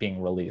and it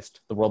being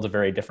released. The world's a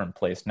very different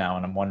place now,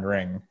 and I'm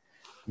wondering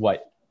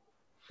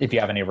if you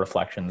have any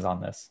reflections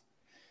on this.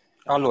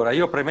 Allora,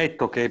 io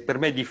premetto che per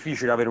me è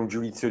difficile avere un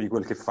giudizio di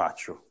quel che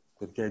faccio,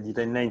 perché di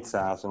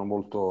tendenza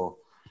sto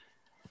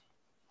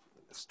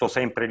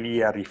sempre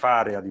lì a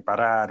rifare, a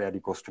riparare, a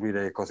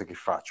ricostruire le cose che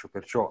faccio,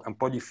 perciò è un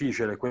po'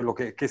 difficile. Quello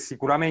che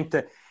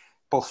sicuramente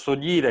posso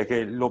dire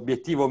che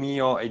l'obiettivo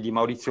mio e di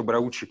Maurizio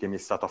Braucci, che mi è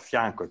stato a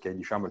fianco e che è,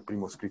 diciamo, il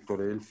primo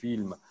scrittore del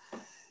film,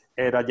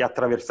 era di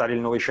attraversare il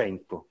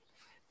Novecento,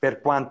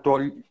 per quanto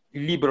il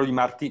libro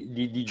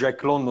di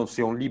Jack London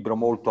sia un libro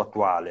molto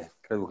attuale.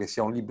 Credo che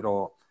sia un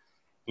libro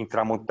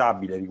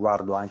intramontabile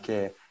riguardo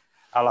anche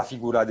alla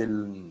figura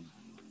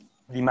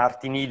di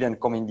Martin Eden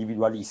come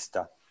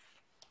individualista,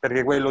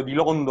 perché quello di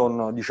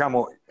London,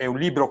 diciamo, è un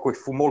libro che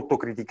fu molto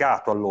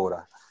criticato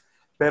allora,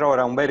 però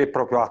era un vero e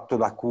proprio atto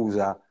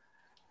d'accusa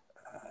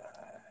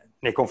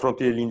nei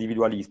confronti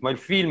dell'individualismo. Il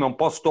film è un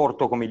po'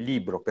 storto come il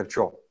libro,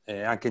 perciò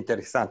è anche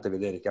interessante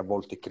vedere che a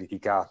volte è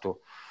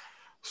criticato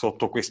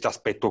sotto questo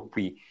aspetto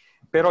qui.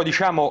 Però,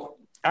 diciamo,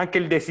 anche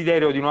il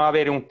desiderio di non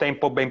avere un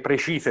tempo ben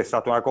preciso è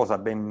stata una cosa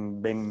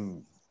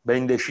ben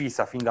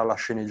decisa fin dalla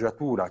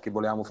sceneggiatura, che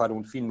volevamo fare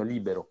un film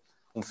libero,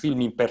 un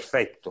film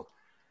imperfetto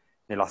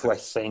nella sua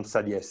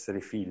essenza di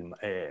essere film,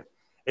 e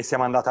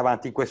siamo andati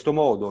avanti in questo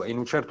modo, e in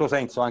un certo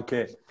senso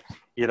anche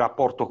il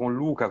rapporto con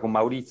Luca, con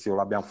Maurizio,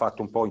 l'abbiamo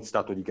fatto un po' in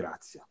stato di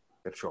grazia,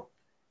 perciò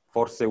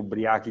forse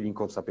ubriachi di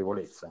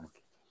inconsapevolezza anche.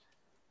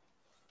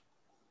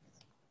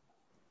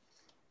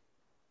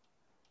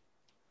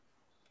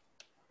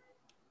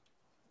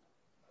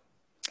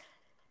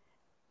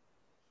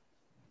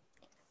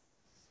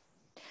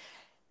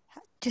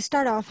 To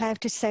start off, I have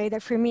to say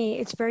that for me,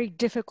 it's very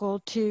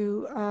difficult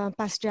to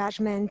pass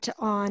judgment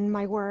on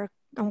my work,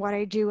 on what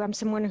I do. I'm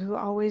someone who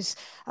always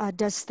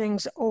does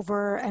things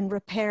over and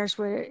repairs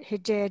what he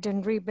did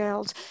and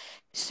rebuilds.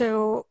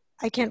 So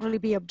I can't really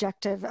be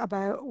objective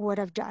about what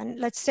I've done.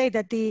 Let's say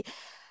that the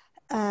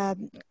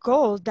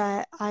goal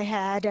that I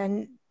had,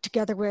 and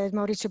together with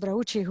Maurizio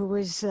Braucci, who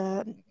was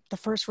the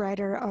first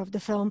writer of the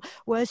film,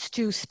 was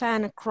to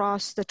span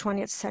across the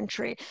 20th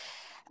century.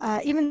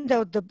 Even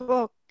though the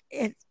book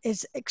it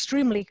is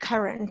extremely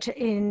current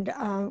in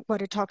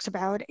what it talks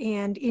about,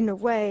 and in a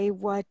way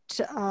what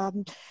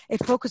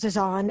it focuses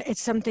on,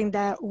 it's something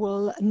that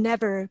will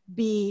never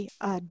be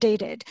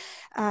dated.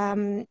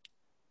 In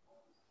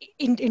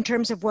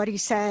terms of what he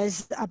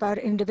says about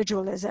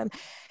individualism,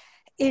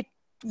 it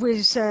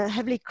was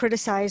heavily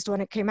criticized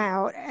when it came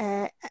out,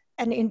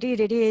 and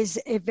indeed it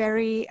is a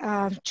very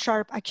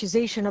sharp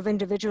accusation of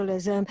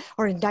individualism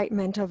or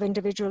indictment of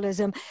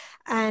individualism.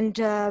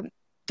 And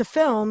the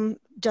film,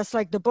 just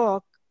like the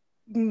book,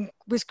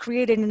 was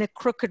created in a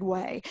crooked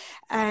way.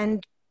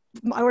 And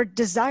our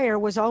desire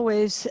was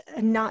always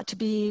not to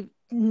be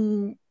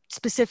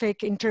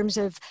specific in terms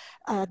of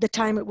the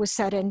time it was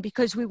set in,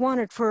 because we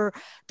wanted for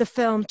the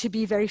film to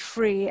be very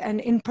free and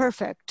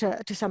imperfect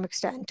to some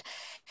extent.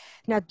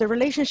 Now, the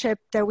relationship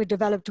that we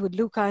developed with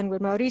Luca and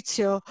with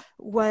Maurizio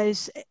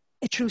was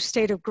a true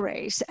state of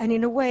grace. And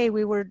in a way,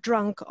 we were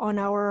drunk on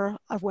our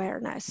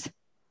awareness.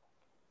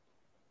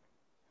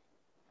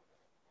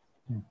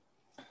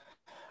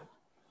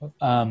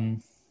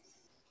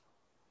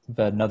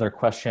 Another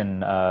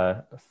question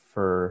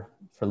for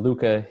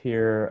Luca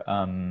here.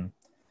 I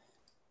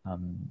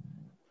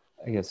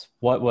guess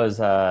what was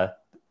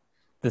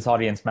this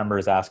audience member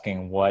is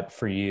asking, what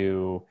for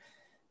you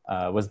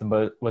was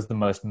the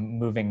most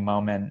moving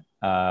moment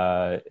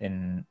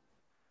in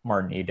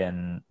Martin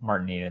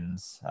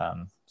Eden's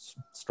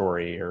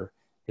story, or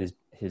his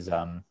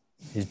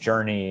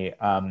journey.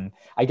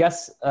 I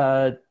guess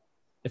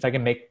if I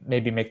can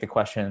maybe make the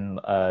question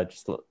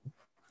just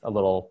a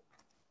little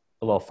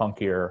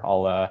funkier,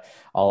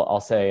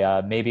 I'll say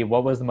maybe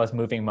what was the most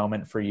moving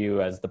moment for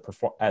you as the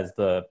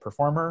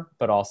performer,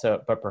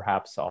 but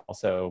perhaps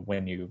also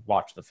when you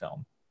watch the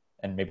film,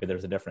 and maybe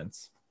there's a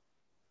difference.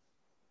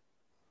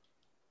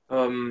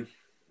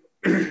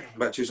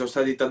 Beh, ci sono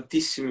stati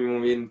tantissimi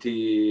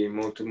momenti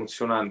molto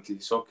emozionanti.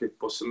 So che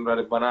può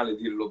sembrare banale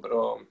dirlo,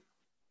 però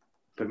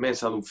per me è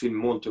stato un film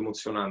molto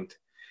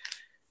emozionante.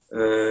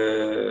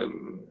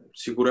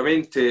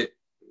 Sicuramente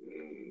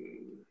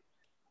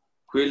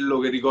quello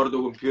che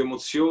ricordo con più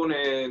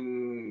emozione,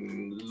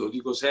 lo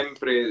dico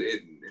sempre,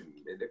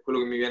 ed è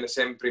quello che mi viene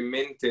sempre in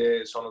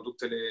mente, sono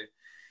tutte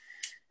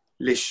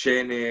le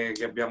scene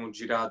che abbiamo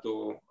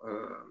girato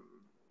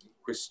in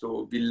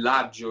questo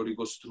villaggio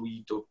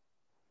ricostruito.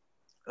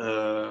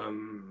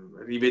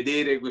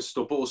 Rivedere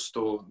questo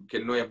posto che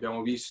noi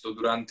abbiamo visto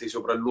durante i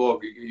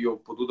sopralluoghi, che io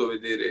ho potuto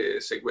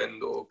vedere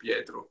seguendo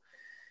Pietro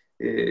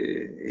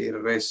e il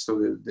resto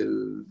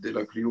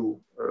della crew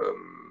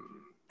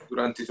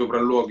durante i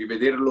sopralluoghi,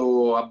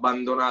 vederlo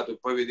abbandonato e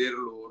poi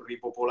vederlo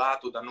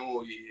ripopolato da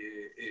noi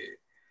e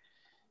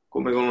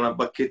come con una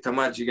bacchetta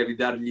magica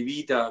ridargli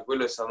vita,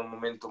 quello è stato un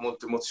momento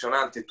molto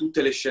emozionante.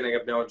 Tutte le scene che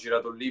abbiamo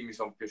girato lì mi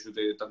sono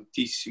piaciute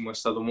tantissimo, è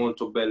stato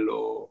molto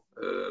bello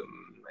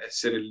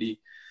essere lì.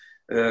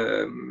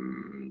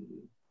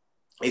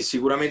 E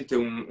sicuramente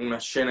una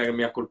scena che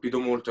mi ha colpito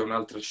molto è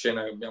un'altra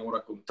scena che abbiamo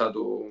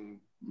raccontato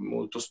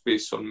molto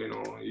spesso,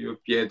 almeno io e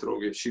Pietro,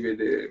 che ci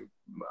vede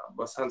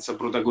abbastanza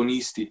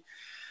protagonisti,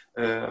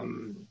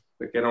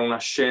 perché era una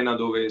scena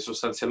dove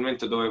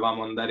sostanzialmente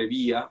dovevamo andare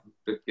via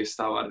perché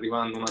stava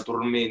arrivando una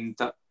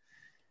tormenta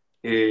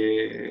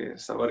e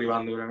stava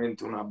arrivando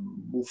veramente una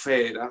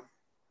bufera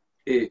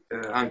e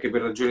anche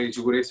per ragioni di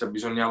sicurezza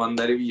bisognava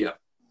andare via.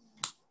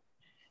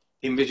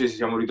 E invece ci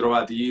siamo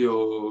ritrovati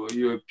io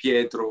e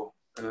Pietro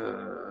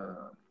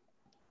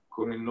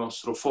con il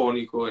nostro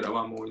fonico,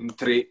 eravamo in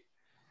 3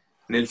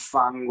 nel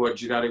fango a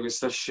girare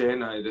questa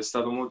scena ed è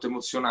stato molto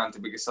emozionante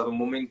perché è stato un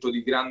momento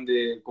di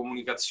grande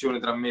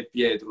comunicazione tra me e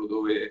Pietro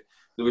dove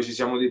ci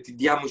siamo detti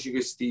diamoci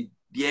questi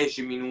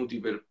 10 minuti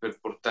per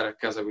portare a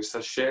casa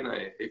questa scena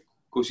e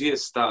così è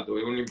stato,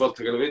 e ogni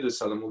volta che lo vedo è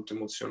stato molto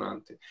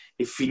emozionante.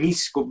 E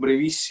finisco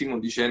brevissimo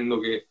dicendo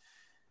che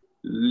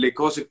le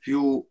cose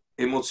più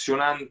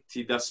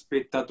emozionanti da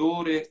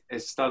spettatore è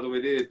stato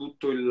vedere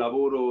tutto il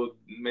lavoro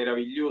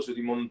meraviglioso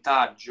di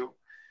montaggio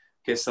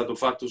che è stato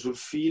fatto sul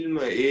film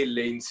e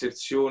le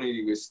inserzioni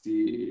di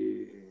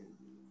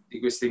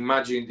queste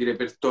immagini di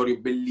repertorio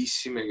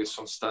bellissime che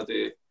sono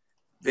state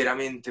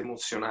veramente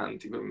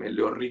emozionanti per me.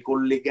 Le ho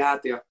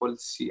ricollegate a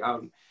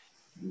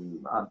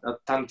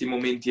tanti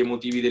momenti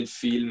emotivi del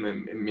film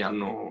e mi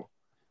hanno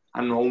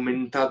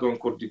aumentato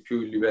ancora di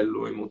più il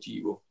livello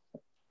emotivo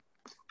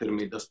per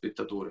me da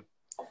spettatore.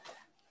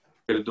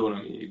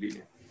 Perdonami,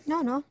 Lilia.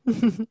 No.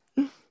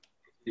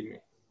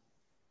 Dimmi.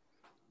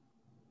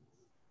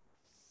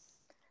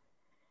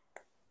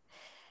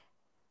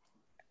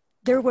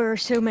 There were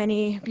so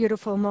many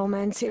beautiful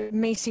moments. It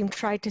may seem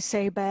trite to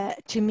say,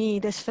 but to me,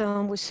 this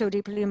film was so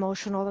deeply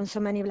emotional on so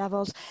many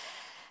levels.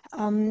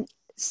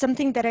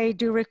 Something that I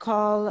do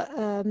recall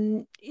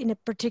in a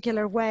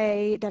particular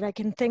way that I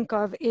can think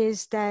of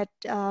is that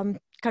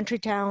country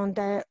town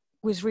that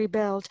was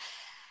rebuilt.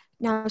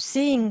 Now,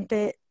 seeing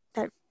that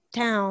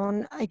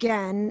town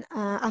again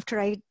after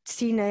I'd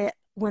seen it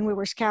when we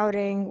were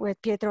scouting with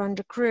Pietro and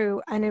the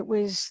crew, and it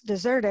was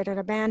deserted and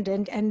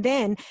abandoned, and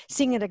then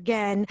seeing it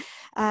again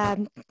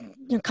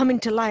coming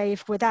to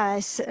life with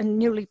us and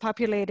newly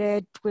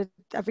populated with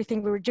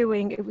everything we were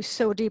doing, it was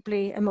so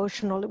deeply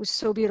emotional. It was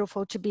so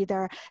beautiful to be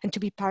there and to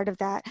be part of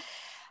that.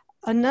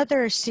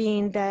 Another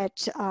scene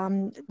that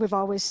we've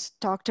always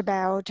talked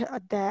about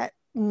that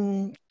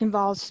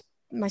involves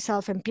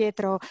myself and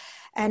Pietro,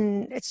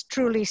 and it's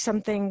truly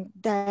something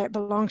that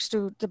belongs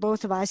to the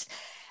both of us,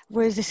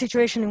 was a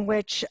situation in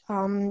which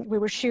we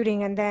were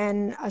shooting and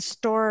then a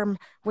storm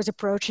was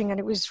approaching, and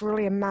it was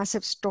really a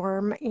massive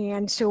storm.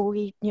 And so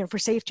we, for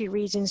safety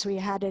reasons, we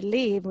had to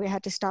leave, we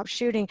had to stop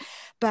shooting.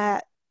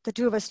 But the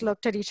two of us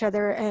looked at each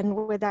other, and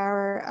with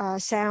our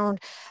sound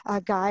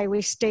guy, we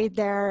stayed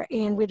there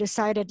and we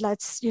decided,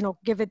 let's,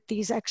 give it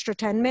these extra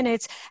 10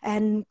 minutes.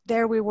 And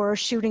there we were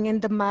shooting in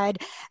the mud,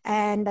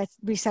 and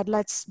we said,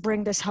 let's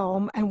bring this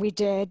home. And we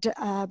did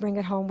bring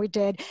it home. We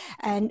did.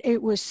 And it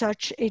was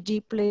such a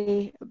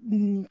deeply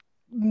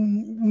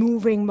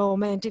moving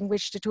moment in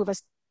which the two of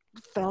us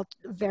felt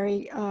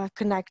very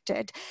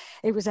connected.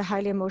 It was a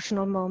highly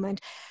emotional moment.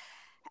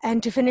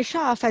 And to finish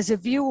off, as a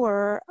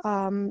viewer,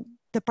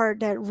 the part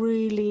that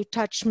really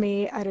touched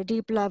me at a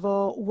deep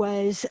level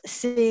was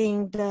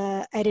seeing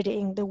the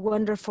editing, the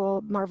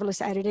wonderful, marvelous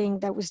editing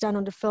that was done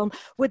on the film,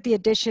 with the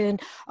addition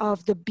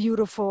of the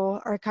beautiful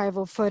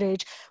archival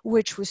footage,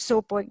 which was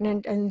so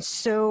poignant and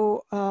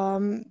so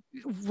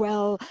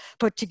well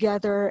put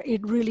together.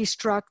 It really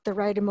struck the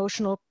right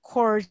emotional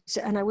chords,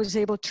 and I was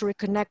able to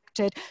reconnect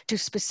it to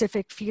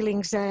specific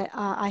feelings that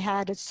I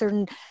had at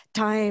certain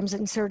times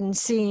and certain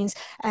scenes.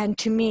 And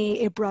to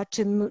me, it brought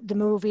to the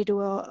movie to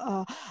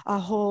a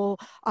whole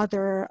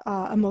other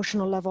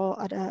emotional level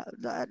at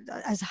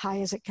as high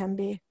as it can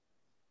be.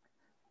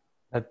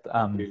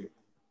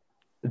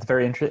 It's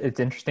very it's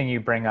interesting you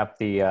bring up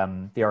the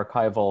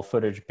archival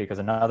footage, because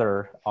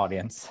another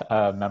audience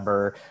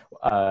member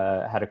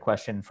had a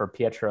question for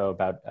Pietro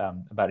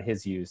about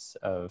his use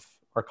of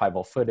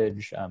archival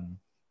footage.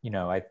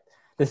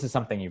 This is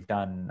something you've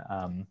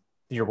done.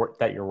 Your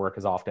work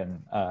has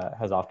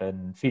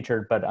often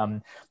featured,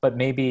 but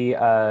maybe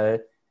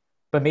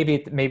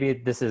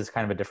this is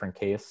kind of a different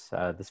case.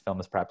 This film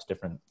is perhaps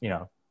different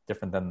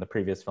than the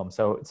previous film.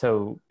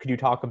 So could you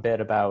talk a bit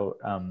about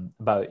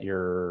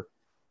your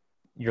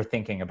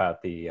thinking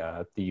about the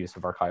use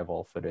of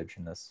archival footage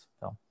in this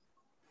film?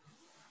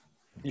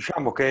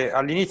 Diciamo che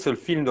all'inizio il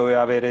film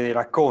doveva avere dei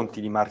racconti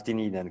di Martin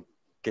Eden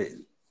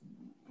che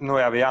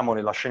noi avevamo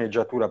nella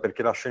sceneggiatura,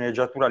 perché la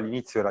sceneggiatura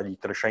all'inizio era di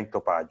 300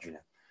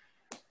 pagine.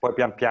 Poi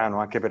pian piano,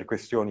 anche per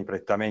questioni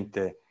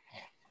prettamente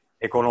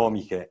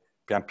economiche,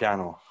 pian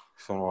piano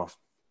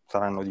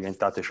saranno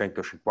diventate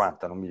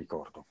 150, non mi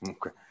ricordo.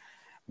 Comunque,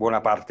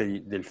 buona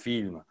parte del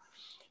film,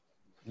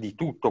 di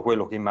tutto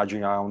quello che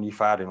immaginavamo di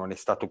fare, non è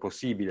stato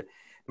possibile.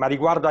 Ma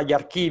riguardo agli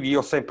archivi, io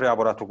ho sempre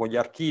lavorato con gli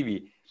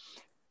archivi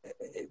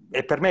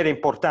e per me era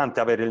importante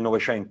avere il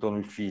Novecento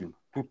nel film,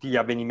 tutti gli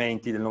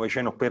avvenimenti del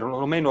Novecento,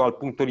 perlomeno dal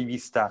punto di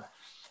vista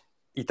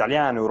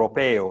italiano,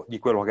 europeo, di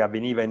quello che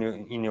avveniva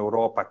in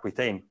Europa a quei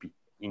tempi,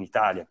 in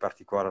Italia in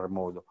particolar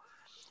modo.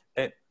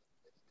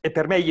 E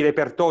per me i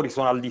repertori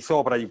sono al di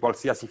sopra di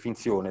qualsiasi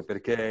finzione,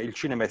 perché il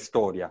cinema è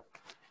storia,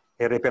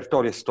 e il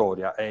repertorio è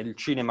storia, e il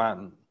cinema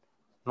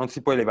non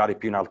si può elevare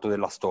più in alto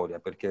della storia,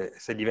 perché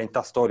se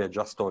diventa storia è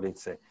già storia in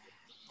sé.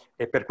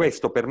 E per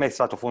questo per me è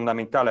stato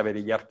fondamentale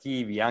avere gli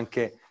archivi,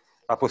 anche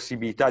la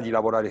possibilità di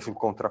lavorare sul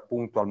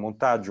contrappunto al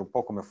montaggio, un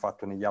po' come ho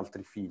fatto negli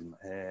altri film.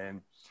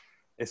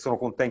 E sono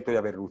contento di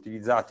averli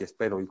utilizzati e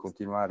spero di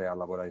continuare a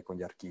lavorare con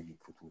gli archivi in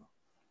futuro.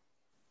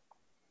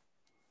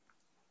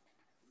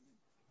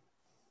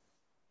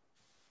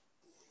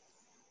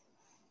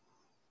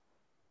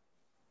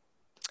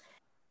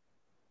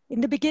 In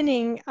the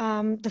beginning,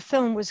 the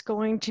film was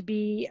going to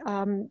be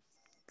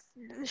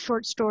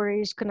short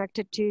stories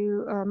connected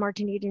to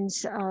Martin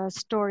Eden's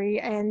story.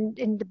 And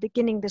in the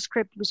beginning, the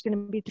script was going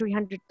to be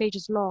 300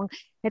 pages long.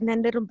 And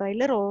then little by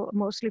little,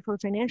 mostly for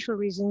financial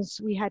reasons,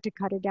 we had to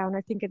cut it down.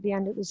 I think at the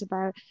end, it was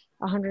about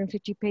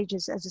 150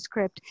 pages as a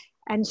script.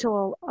 And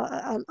so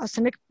a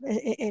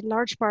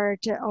large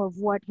part of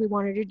what we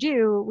wanted to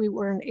do, we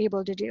weren't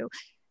able to do.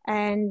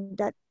 And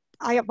that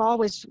I have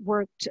always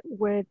worked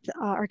with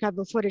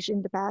archival footage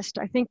in the past.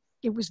 I think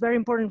it was very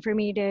important for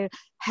me to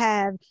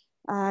have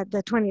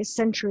the 20th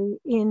century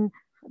in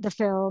the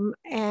film.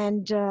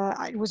 And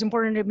it was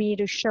important to me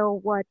to show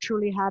what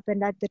truly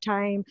happened at the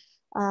time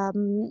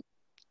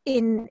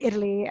in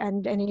Italy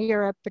and in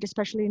Europe, but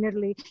especially in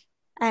Italy.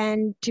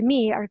 And to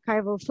me,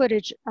 archival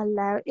footage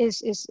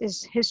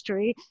is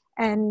history,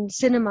 and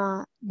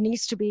cinema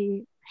needs to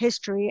be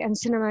history, and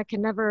cinema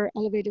can never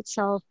elevate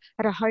itself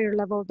at a higher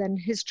level than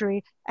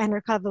history, and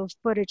archival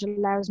footage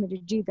allows me to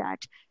do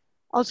that.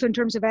 Also, in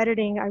terms of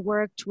editing, I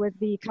worked with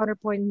the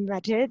counterpoint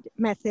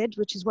method,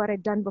 which is what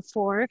I'd done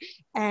before,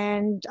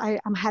 and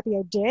I'm happy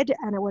I did,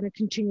 and I want to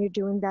continue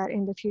doing that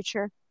in the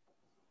future.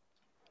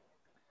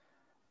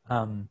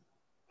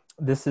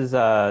 This is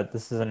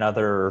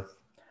another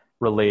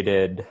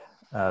related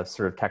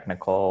sort of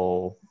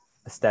technical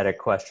aesthetic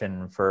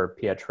question for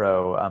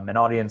Pietro. An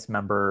audience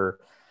member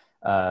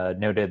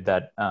noted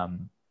that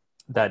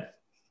that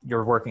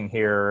you're working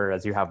here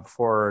as you have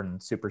before in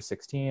Super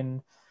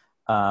 16.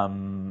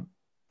 I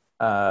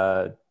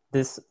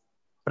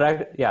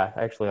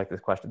actually like this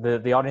question.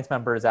 The audience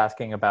member is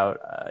asking about,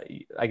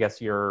 I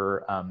guess,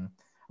 your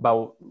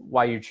about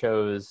why you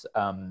chose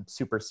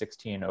Super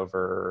 16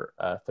 over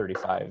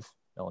 35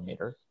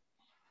 millimeter.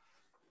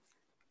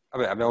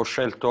 Vabbè, abbiamo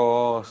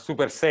scelto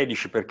Super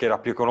 16 perché era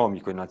più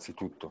economico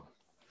innanzitutto.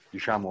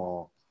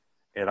 Diciamo,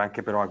 era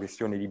anche per una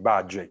questione di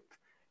budget.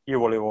 Io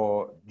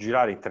volevo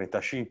girare in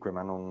 35,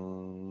 ma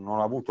non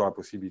ho avuto la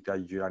possibilità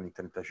di girare in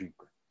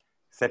 35.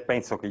 Se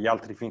penso che gli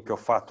altri film che ho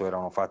fatto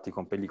erano fatti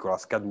con pellicola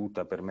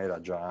scaduta, per me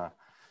era già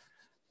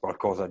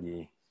qualcosa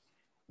di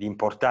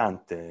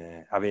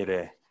importante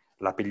avere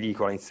la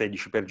pellicola in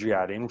 16 per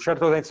girare. In un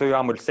certo senso io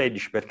amo il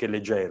 16 perché è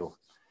leggero,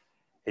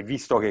 e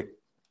visto che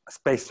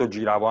spesso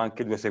giravo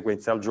anche 2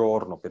 sequenze al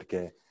giorno,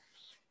 perché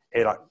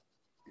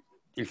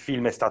il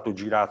film è stato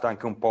girato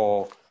anche un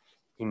po'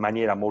 in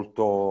maniera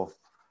molto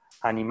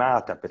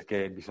animata,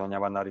 perché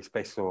bisognava andare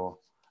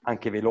spesso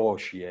anche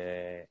veloci,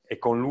 e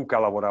con Luca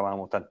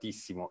lavoravamo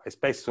tantissimo, e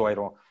spesso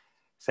ero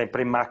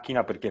sempre in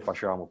macchina perché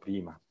facevamo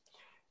prima.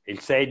 E il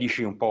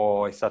 16 un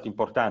po' è stato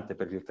importante,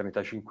 perché il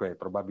 35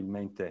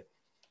 probabilmente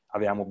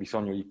avevamo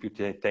bisogno di più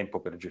tempo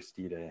per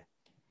gestire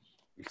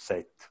il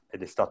set,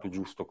 ed è stato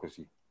giusto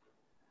così.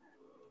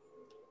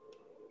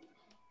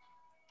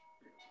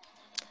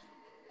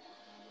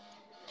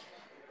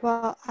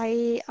 Well,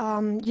 I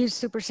used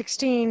Super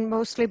 16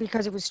 mostly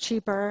because it was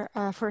cheaper,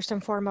 first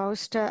and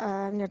foremost.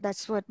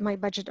 That's what my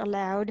budget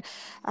allowed.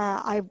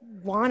 I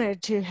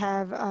wanted to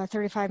have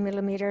 35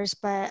 millimeters,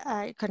 but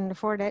I couldn't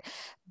afford it.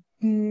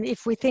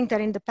 If we think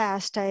that in the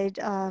past I'd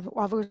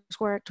always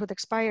worked with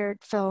expired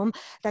film,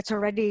 that's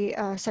already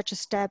such a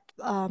step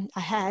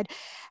ahead.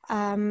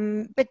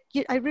 But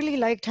I really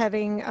liked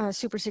having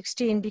Super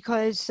 16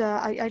 because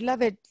I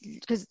love it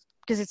because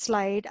it's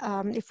light.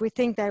 If we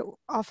think that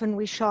often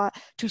we shot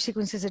 2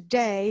 sequences a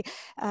day,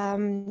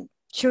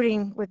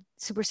 shooting with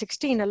Super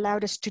 16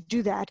 allowed us to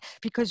do that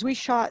because we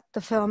shot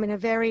the film in a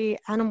very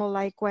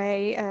animal-like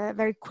way,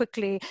 very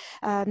quickly.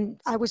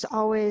 I was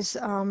always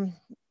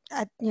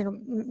at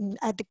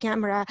the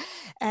camera,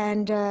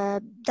 and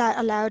that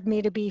allowed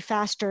me to be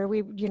faster.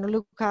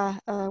 Luca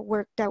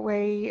worked that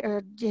way.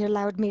 He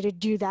allowed me to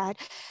do that,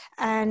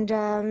 and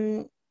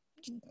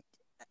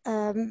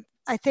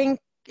I think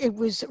it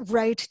was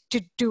right to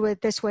do it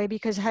this way,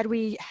 because had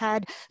we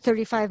had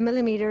 35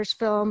 millimeters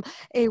film,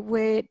 it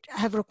would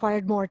have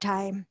required more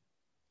time.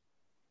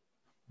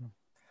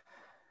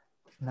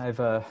 And there's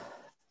a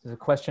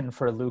question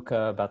for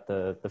Luca about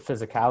the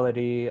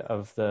physicality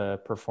of the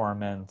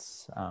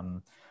performance,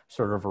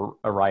 sort of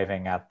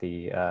arriving at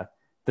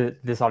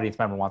this audience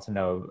member wants to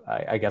know,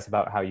 I guess,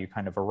 about how you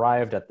kind of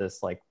arrived at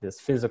this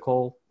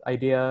physical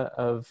idea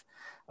of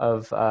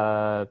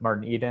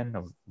Martin Eden,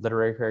 a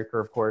literary character,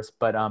 of course,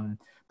 but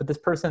this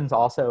person's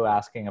also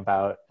asking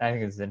about, I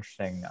think it's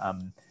interesting,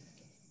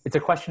 it's a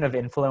question of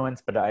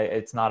influence, but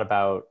it's not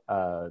about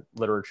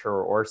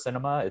literature or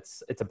cinema.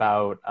 It's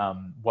about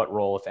what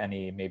role, if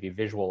any, maybe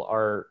visual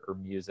art or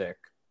music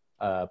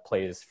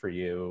plays for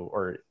you,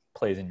 or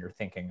plays in your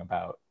thinking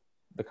about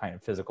the kind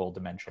of physical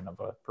dimension of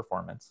a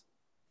performance.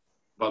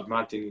 About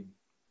Martin,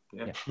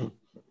 yeah.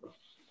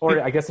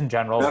 Or I guess in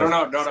general. No,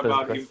 not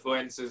about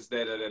influences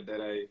that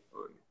I.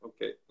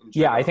 Okay.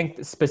 Yeah, I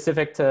think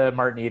specific to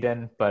Martin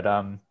Eden, but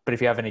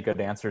if you have any good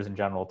answers in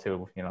general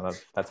too, you know,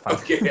 that's fine.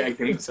 Okay, I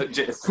can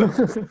suggest.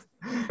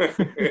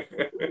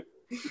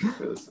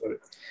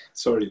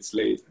 Sorry, it's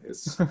late.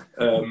 Yes.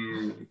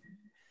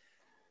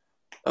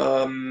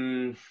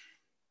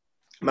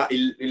 Ma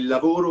il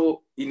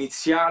lavoro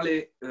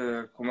iniziale,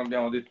 come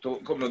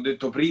ho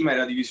detto prima,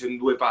 era diviso in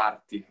due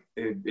parti,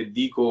 e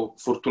dico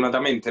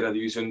fortunatamente era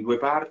diviso in due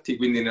parti.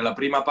 Quindi nella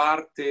prima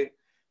parte,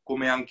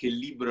 come anche il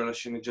libro e la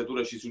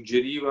sceneggiatura ci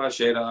suggeriva,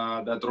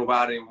 c'era da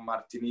trovare un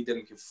Martin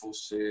Eden che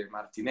fosse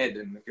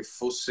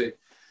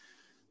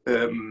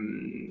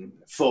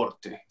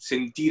forte,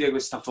 sentire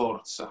questa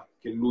forza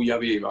che lui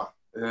aveva,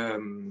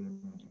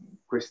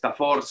 questa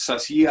forza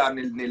sia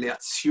nelle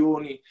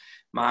azioni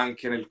ma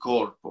anche nel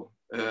corpo.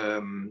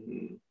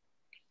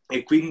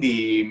 E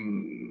quindi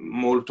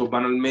molto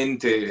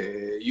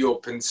banalmente io ho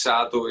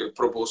pensato e ho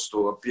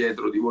proposto a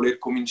Pietro di voler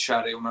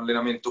cominciare un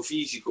allenamento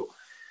fisico,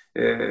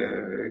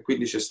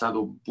 quindi c'è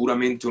stato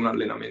puramente un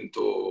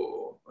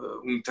allenamento,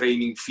 un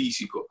training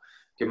fisico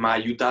che mi ha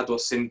aiutato a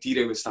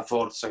sentire questa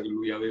forza che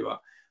lui aveva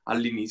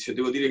all'inizio.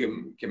 Devo dire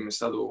che mi è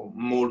stato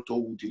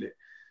molto utile.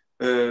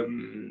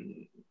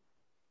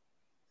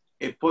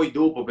 E poi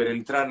dopo, per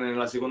entrare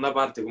nella seconda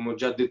parte, come ho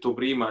già detto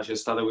prima, c'è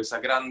stata questa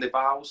grande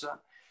pausa,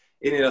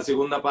 e nella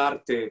seconda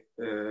parte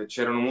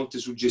c'erano molte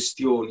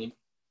suggestioni.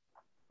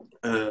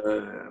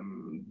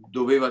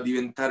 Doveva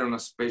diventare una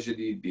specie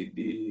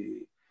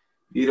di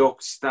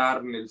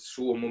rockstar nel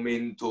suo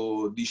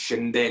momento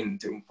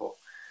discendente un po'.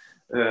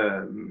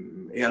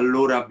 E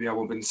allora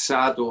abbiamo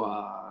pensato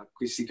a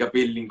questi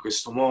capelli in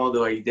questo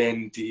modo, ai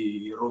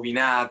denti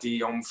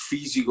rovinati, a un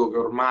fisico che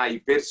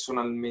ormai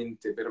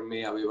personalmente per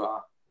me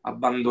aveva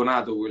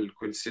abbandonato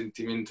quel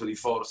sentimento di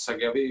forza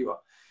che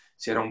aveva,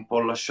 si era un po'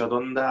 lasciato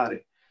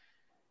andare.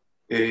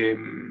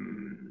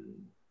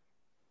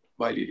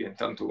 Vai Lilia,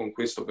 intanto con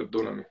questo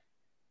perdonami.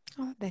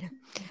 Oh, bene.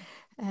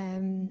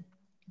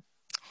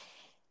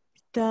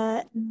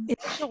 The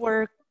initial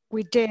work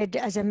we did,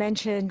 as I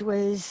mentioned,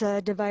 was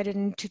divided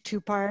into two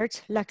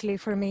parts, luckily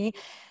for me.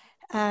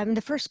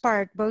 The first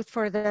part, both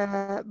for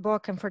the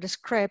book and for the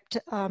script,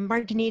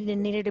 Martin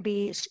Eden needed to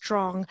be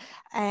strong,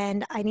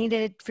 and I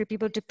needed for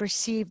people to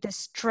perceive the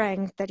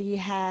strength that he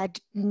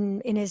had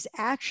in his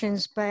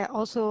actions, but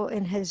also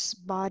in his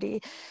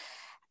body.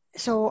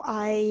 So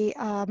I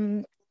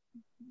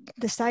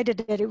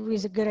decided that it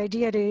was a good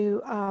idea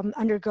to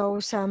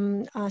undergo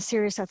some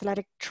serious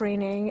athletic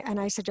training, and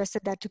I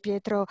suggested that to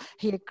Pietro.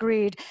 He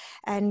agreed,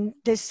 and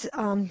this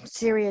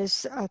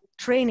serious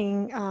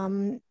training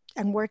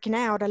and working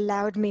out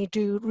allowed me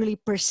to really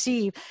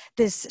perceive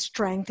this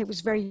strength. It was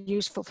very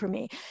useful for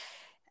me.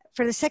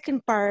 For the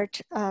second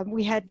part,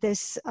 we had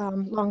this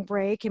long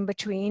break in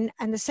between,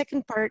 and the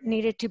second part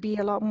needed to be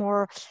a lot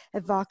more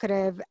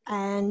evocative,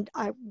 and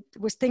I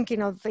was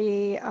thinking of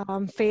the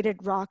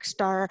faded rock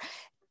star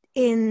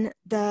in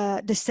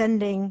the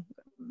descending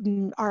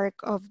arc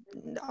of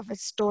a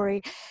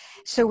story.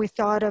 So we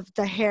thought of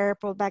the hair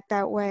pulled back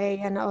that way,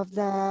 and of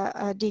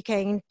the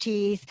decaying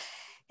teeth,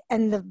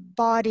 and the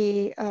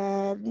body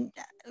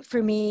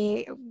for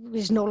me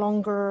was no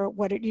longer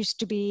what it used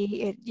to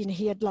be.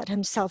 He had let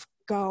himself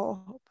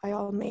go by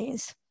all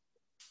means.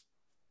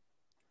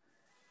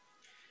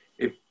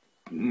 E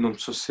non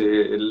so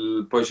se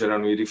poi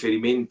c'erano i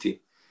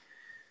riferimenti.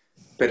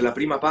 Per la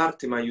prima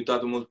parte mi ha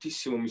aiutato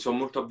moltissimo, mi sono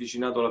molto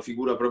avvicinato alla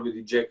figura proprio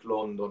di Jack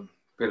London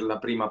per la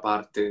prima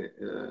parte.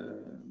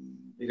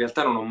 In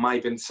realtà non ho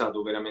mai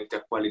pensato veramente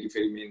a quali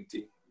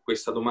riferimenti.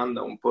 Questa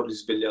domanda ha un po'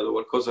 risvegliato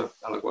qualcosa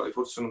alla quale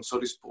forse non so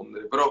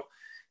rispondere, però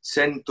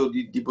sento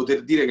di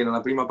poter dire che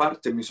nella prima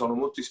parte mi sono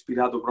molto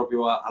ispirato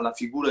proprio alla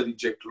figura di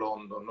Jack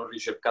London. Ho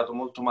ricercato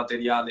molto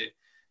materiale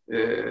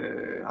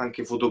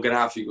anche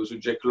fotografico su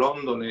Jack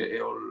London e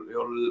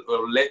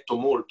ho letto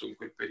molto in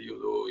quel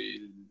periodo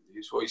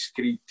i suoi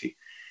scritti,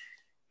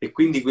 e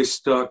quindi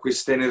questa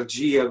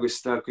energia,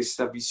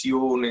 questa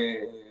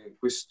visione,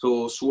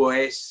 questo suo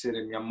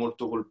essere mi ha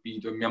molto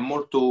colpito e mi ha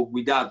molto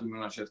guidato in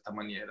una certa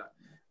maniera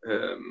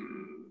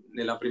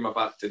nella prima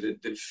parte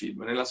del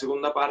film. Nella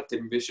seconda parte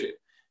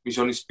invece mi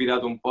sono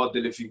ispirato un po' a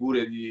delle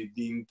figure di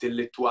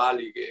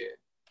intellettuali che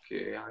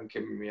anche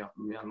mi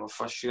hanno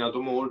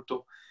affascinato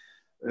molto,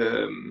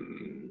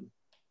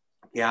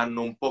 che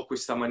hanno un po'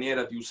 questa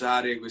maniera di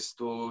usare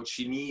questo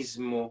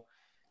cinismo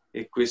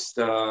e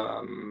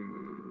questo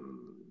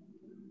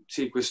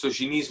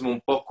cinismo un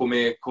po'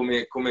 come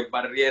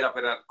barriera,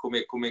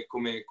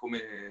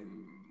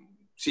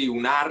 sì,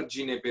 un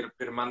argine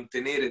per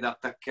mantenere ed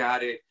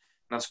attaccare,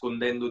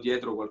 nascondendo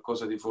dietro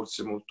qualcosa di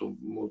forse molto,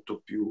 molto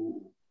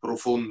più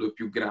profondo e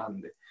più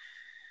grande.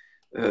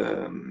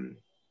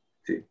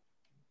 Sì.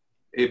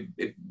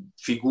 e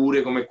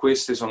figure come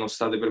queste sono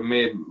state per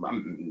me,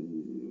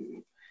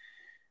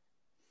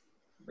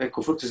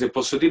 ecco, forse se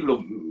posso dirlo,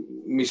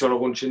 mi sono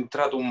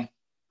concentrato un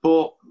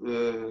po'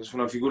 su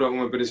una figura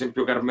come per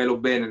esempio Carmelo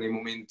Bene nei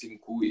momenti in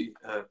cui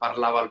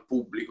parlava al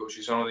pubblico.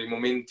 Ci sono dei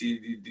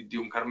momenti di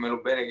un Carmelo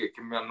Bene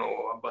che mi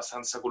hanno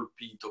abbastanza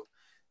colpito,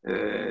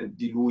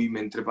 di lui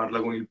mentre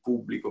parla con il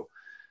pubblico,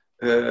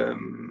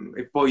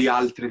 e poi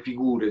altre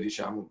figure,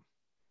 diciamo.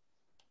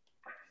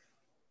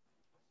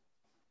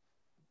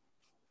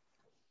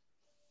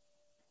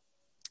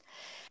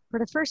 For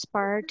the first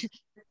part,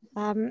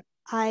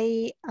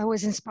 I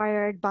was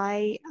inspired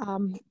by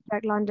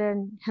Jack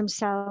London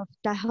himself.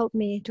 That helped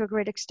me to a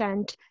great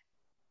extent.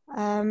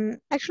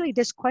 Actually,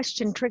 this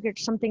question triggered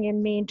something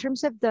in me in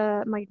terms of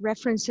my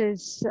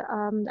references.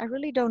 I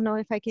really don't know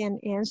if I can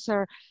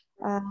answer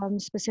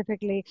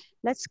specifically.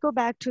 Let's go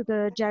back to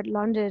the Jack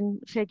London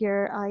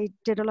figure. I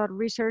did a lot of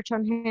research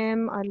on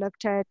him. I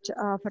looked at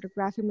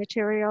photographic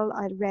material.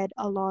 I read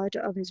a lot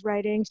of his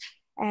writings,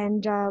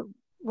 and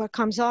what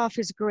comes off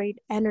is great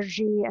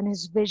energy and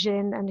his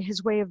vision and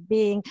his way of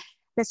being.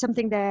 That's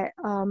something that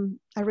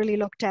I really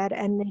looked at,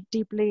 and it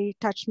deeply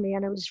touched me,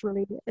 and I was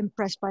really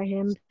impressed by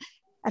him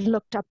and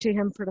looked up to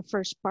him for the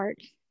first part.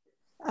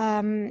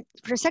 For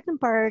the second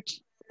part,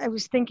 I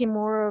was thinking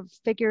more of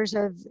figures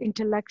of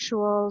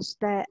intellectuals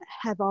that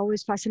have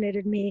always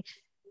fascinated me,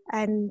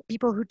 and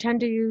people who tend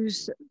to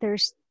use their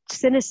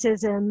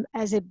cynicism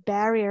as a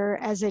barrier,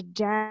 as a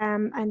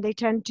dam, and they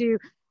tend to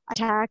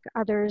attack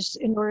others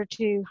in order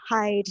to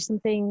hide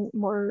something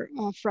more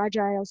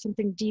fragile,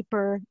 something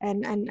deeper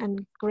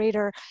and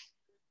greater.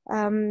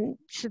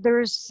 So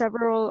there's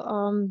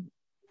several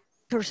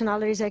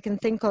personalities I can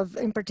think of.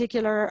 In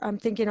particular, I'm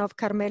thinking of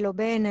Carmelo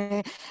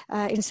Bene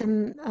in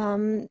some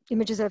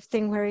images of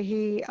thing where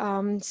he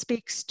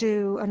speaks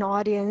to an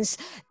audience.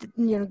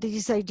 You know,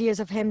 these ideas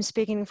of him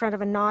speaking in front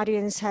of an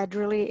audience had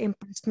really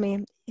impressed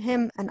me,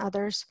 him and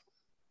others.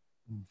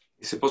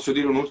 Se posso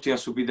dire un'ultima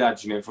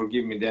stupidaggine,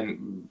 forgive me,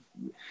 then,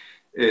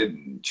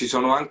 ci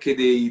sono anche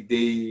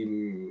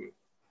delle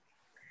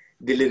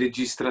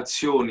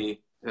registrazioni,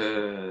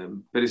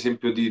 per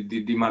esempio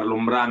di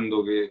Marlon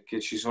Brando, che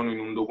ci sono in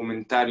un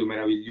documentario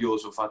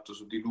meraviglioso fatto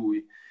su di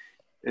lui.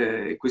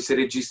 Queste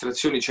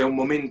registrazioni, c'è un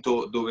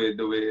momento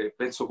dove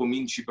penso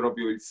cominci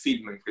proprio il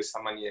film in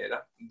questa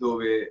maniera,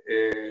 dove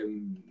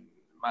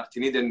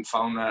Martin Eden fa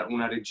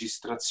una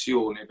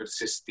registrazione per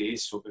se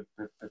stesso, per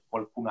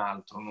qualcun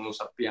altro, non lo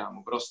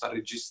sappiamo, però sta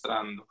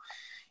registrando.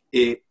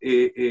 E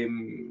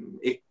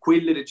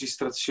quelle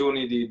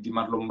registrazioni di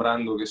Marlon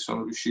Brando che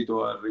sono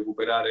riuscito a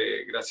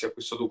recuperare grazie a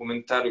questo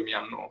documentario mi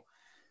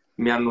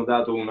hanno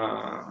dato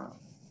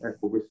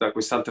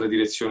quest'altra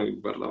direzione di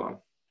cui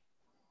parlavamo.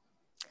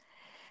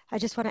 I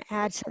just want to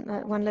add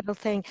one little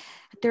thing.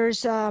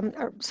 There's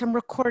some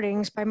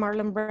recordings by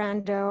Marlon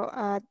Brando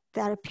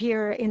that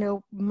appear in a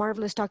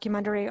marvelous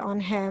documentary on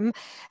him.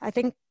 I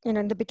think, you know,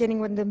 in the beginning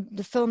when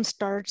the film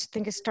starts, I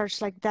think it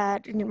starts like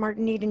that.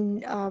 Martin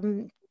Eden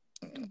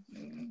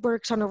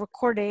works on a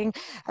recording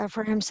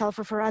for himself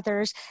or for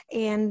others,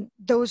 and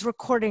those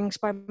recordings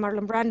by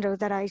Marlon Brando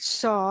that I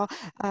saw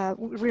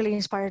really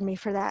inspired me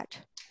for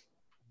that.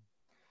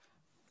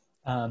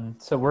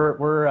 So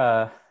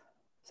we're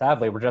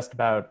sadly, we're just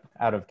about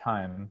out of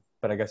time,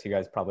 but I guess you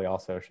guys probably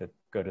also should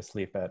go to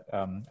sleep at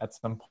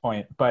some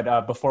point.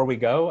 But before we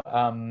go,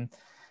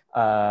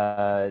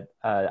 I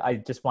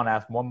just want to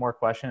ask one more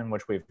question,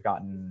 which we've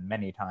gotten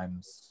many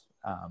times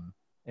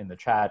in the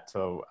chat,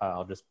 so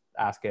I'll just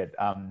ask it.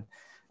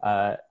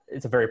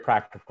 It's a very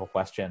practical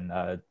question.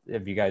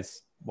 Have you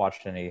guys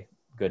watched any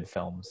good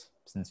films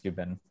since you've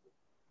been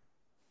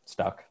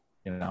stuck,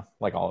 you know,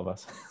 like all of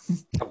us?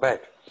 I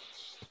bet.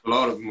 A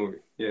lot of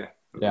movies, yeah.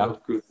 A lot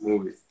of good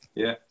movies,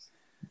 yeah.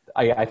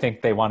 I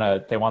think they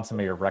want some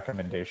of your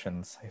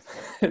recommendations,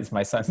 is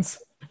my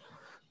sense.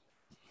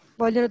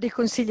 Vogliono dei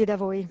consigli da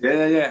voi.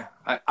 Yeah.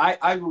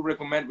 I would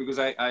recommend, because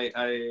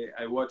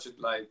I watched it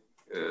like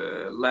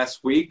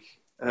last week.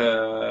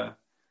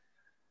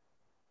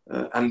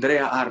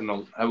 Andrea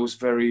Arnold. I was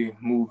very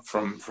moved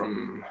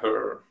from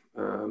her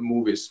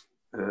movies.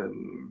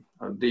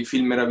 Dei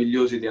film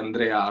meravigliosi di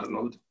Andrea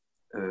Arnold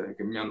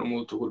che mi hanno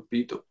molto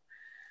colpito.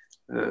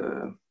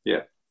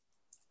 Yeah.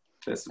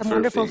 That's the a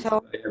wonderful thing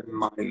film, I have in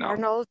mind now.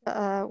 Arnold,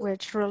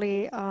 which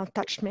really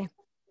touched me.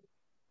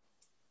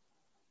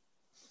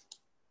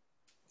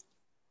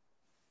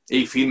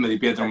 E I film di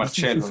Pietro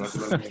Marcello,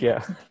 naturalmente.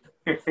 Yeah.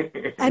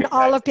 And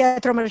all of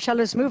Pietro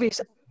Marcello's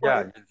movies.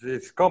 Yeah,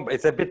 it's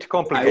a bit I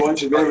complicated.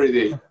 watch it every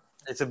day.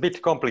 It's a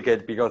bit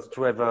complicated because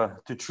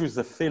to choose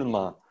a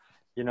film,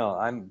 you know,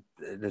 I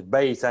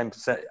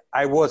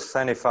was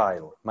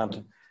cinephile, but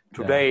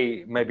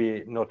today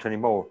maybe not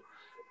anymore,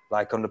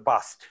 like on the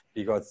past,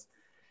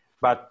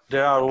 but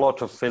there are a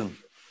lot of films,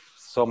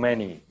 so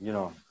many, you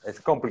know, it's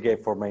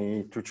complicated for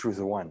me to choose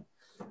one.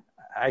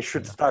 I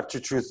should start to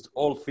choose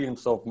all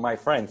films of my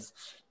friends,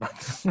 but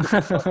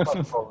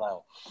not for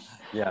now.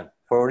 Yeah,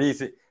 for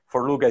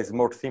Luca it's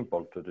more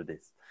simple to do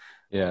this.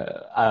 Yeah.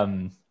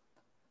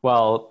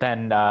 Well,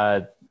 then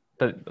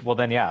But well,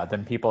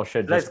 then people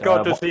should Let's just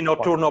go to see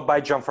Notturno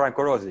by Gianfranco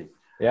Rosi.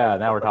 Yeah,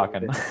 now we're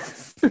talking.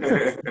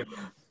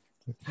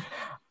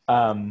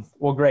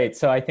 Well, great.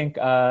 So I think,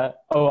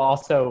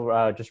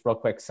 also just real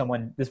quick,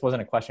 this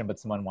wasn't a question, but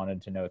someone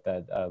wanted to note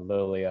that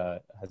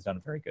Lilia has done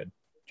a very good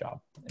job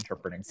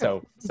interpreting.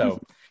 So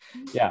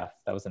yeah,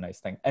 that was a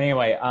nice thing.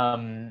 Anyway,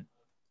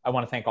 I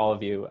want to thank all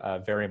of you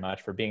very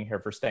much for being here,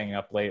 for staying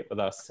up late with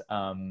us.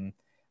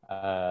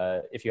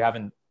 If you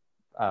haven't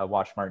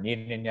watched Martin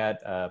Eden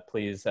yet,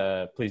 please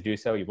do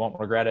so. You won't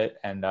regret it.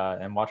 And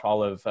watch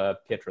all of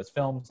Pietro's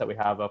films that we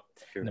have up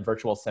in the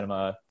virtual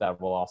cinema.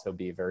 That will also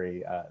be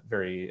very,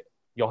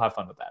 you'll have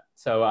fun with that.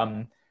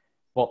 So,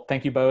 well,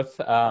 thank you both.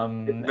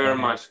 Very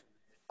much.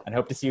 And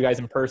hope to see you guys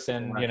in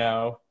person,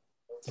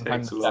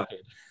 sometime this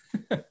decade.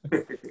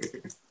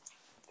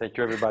 Thank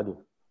you, everybody.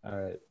 All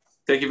right.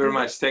 Thank you very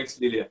much. Thanks,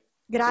 Lilia.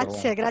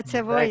 Grazie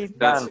a voi.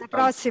 Thanks, Alla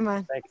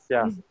prossima.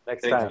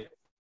 Next time.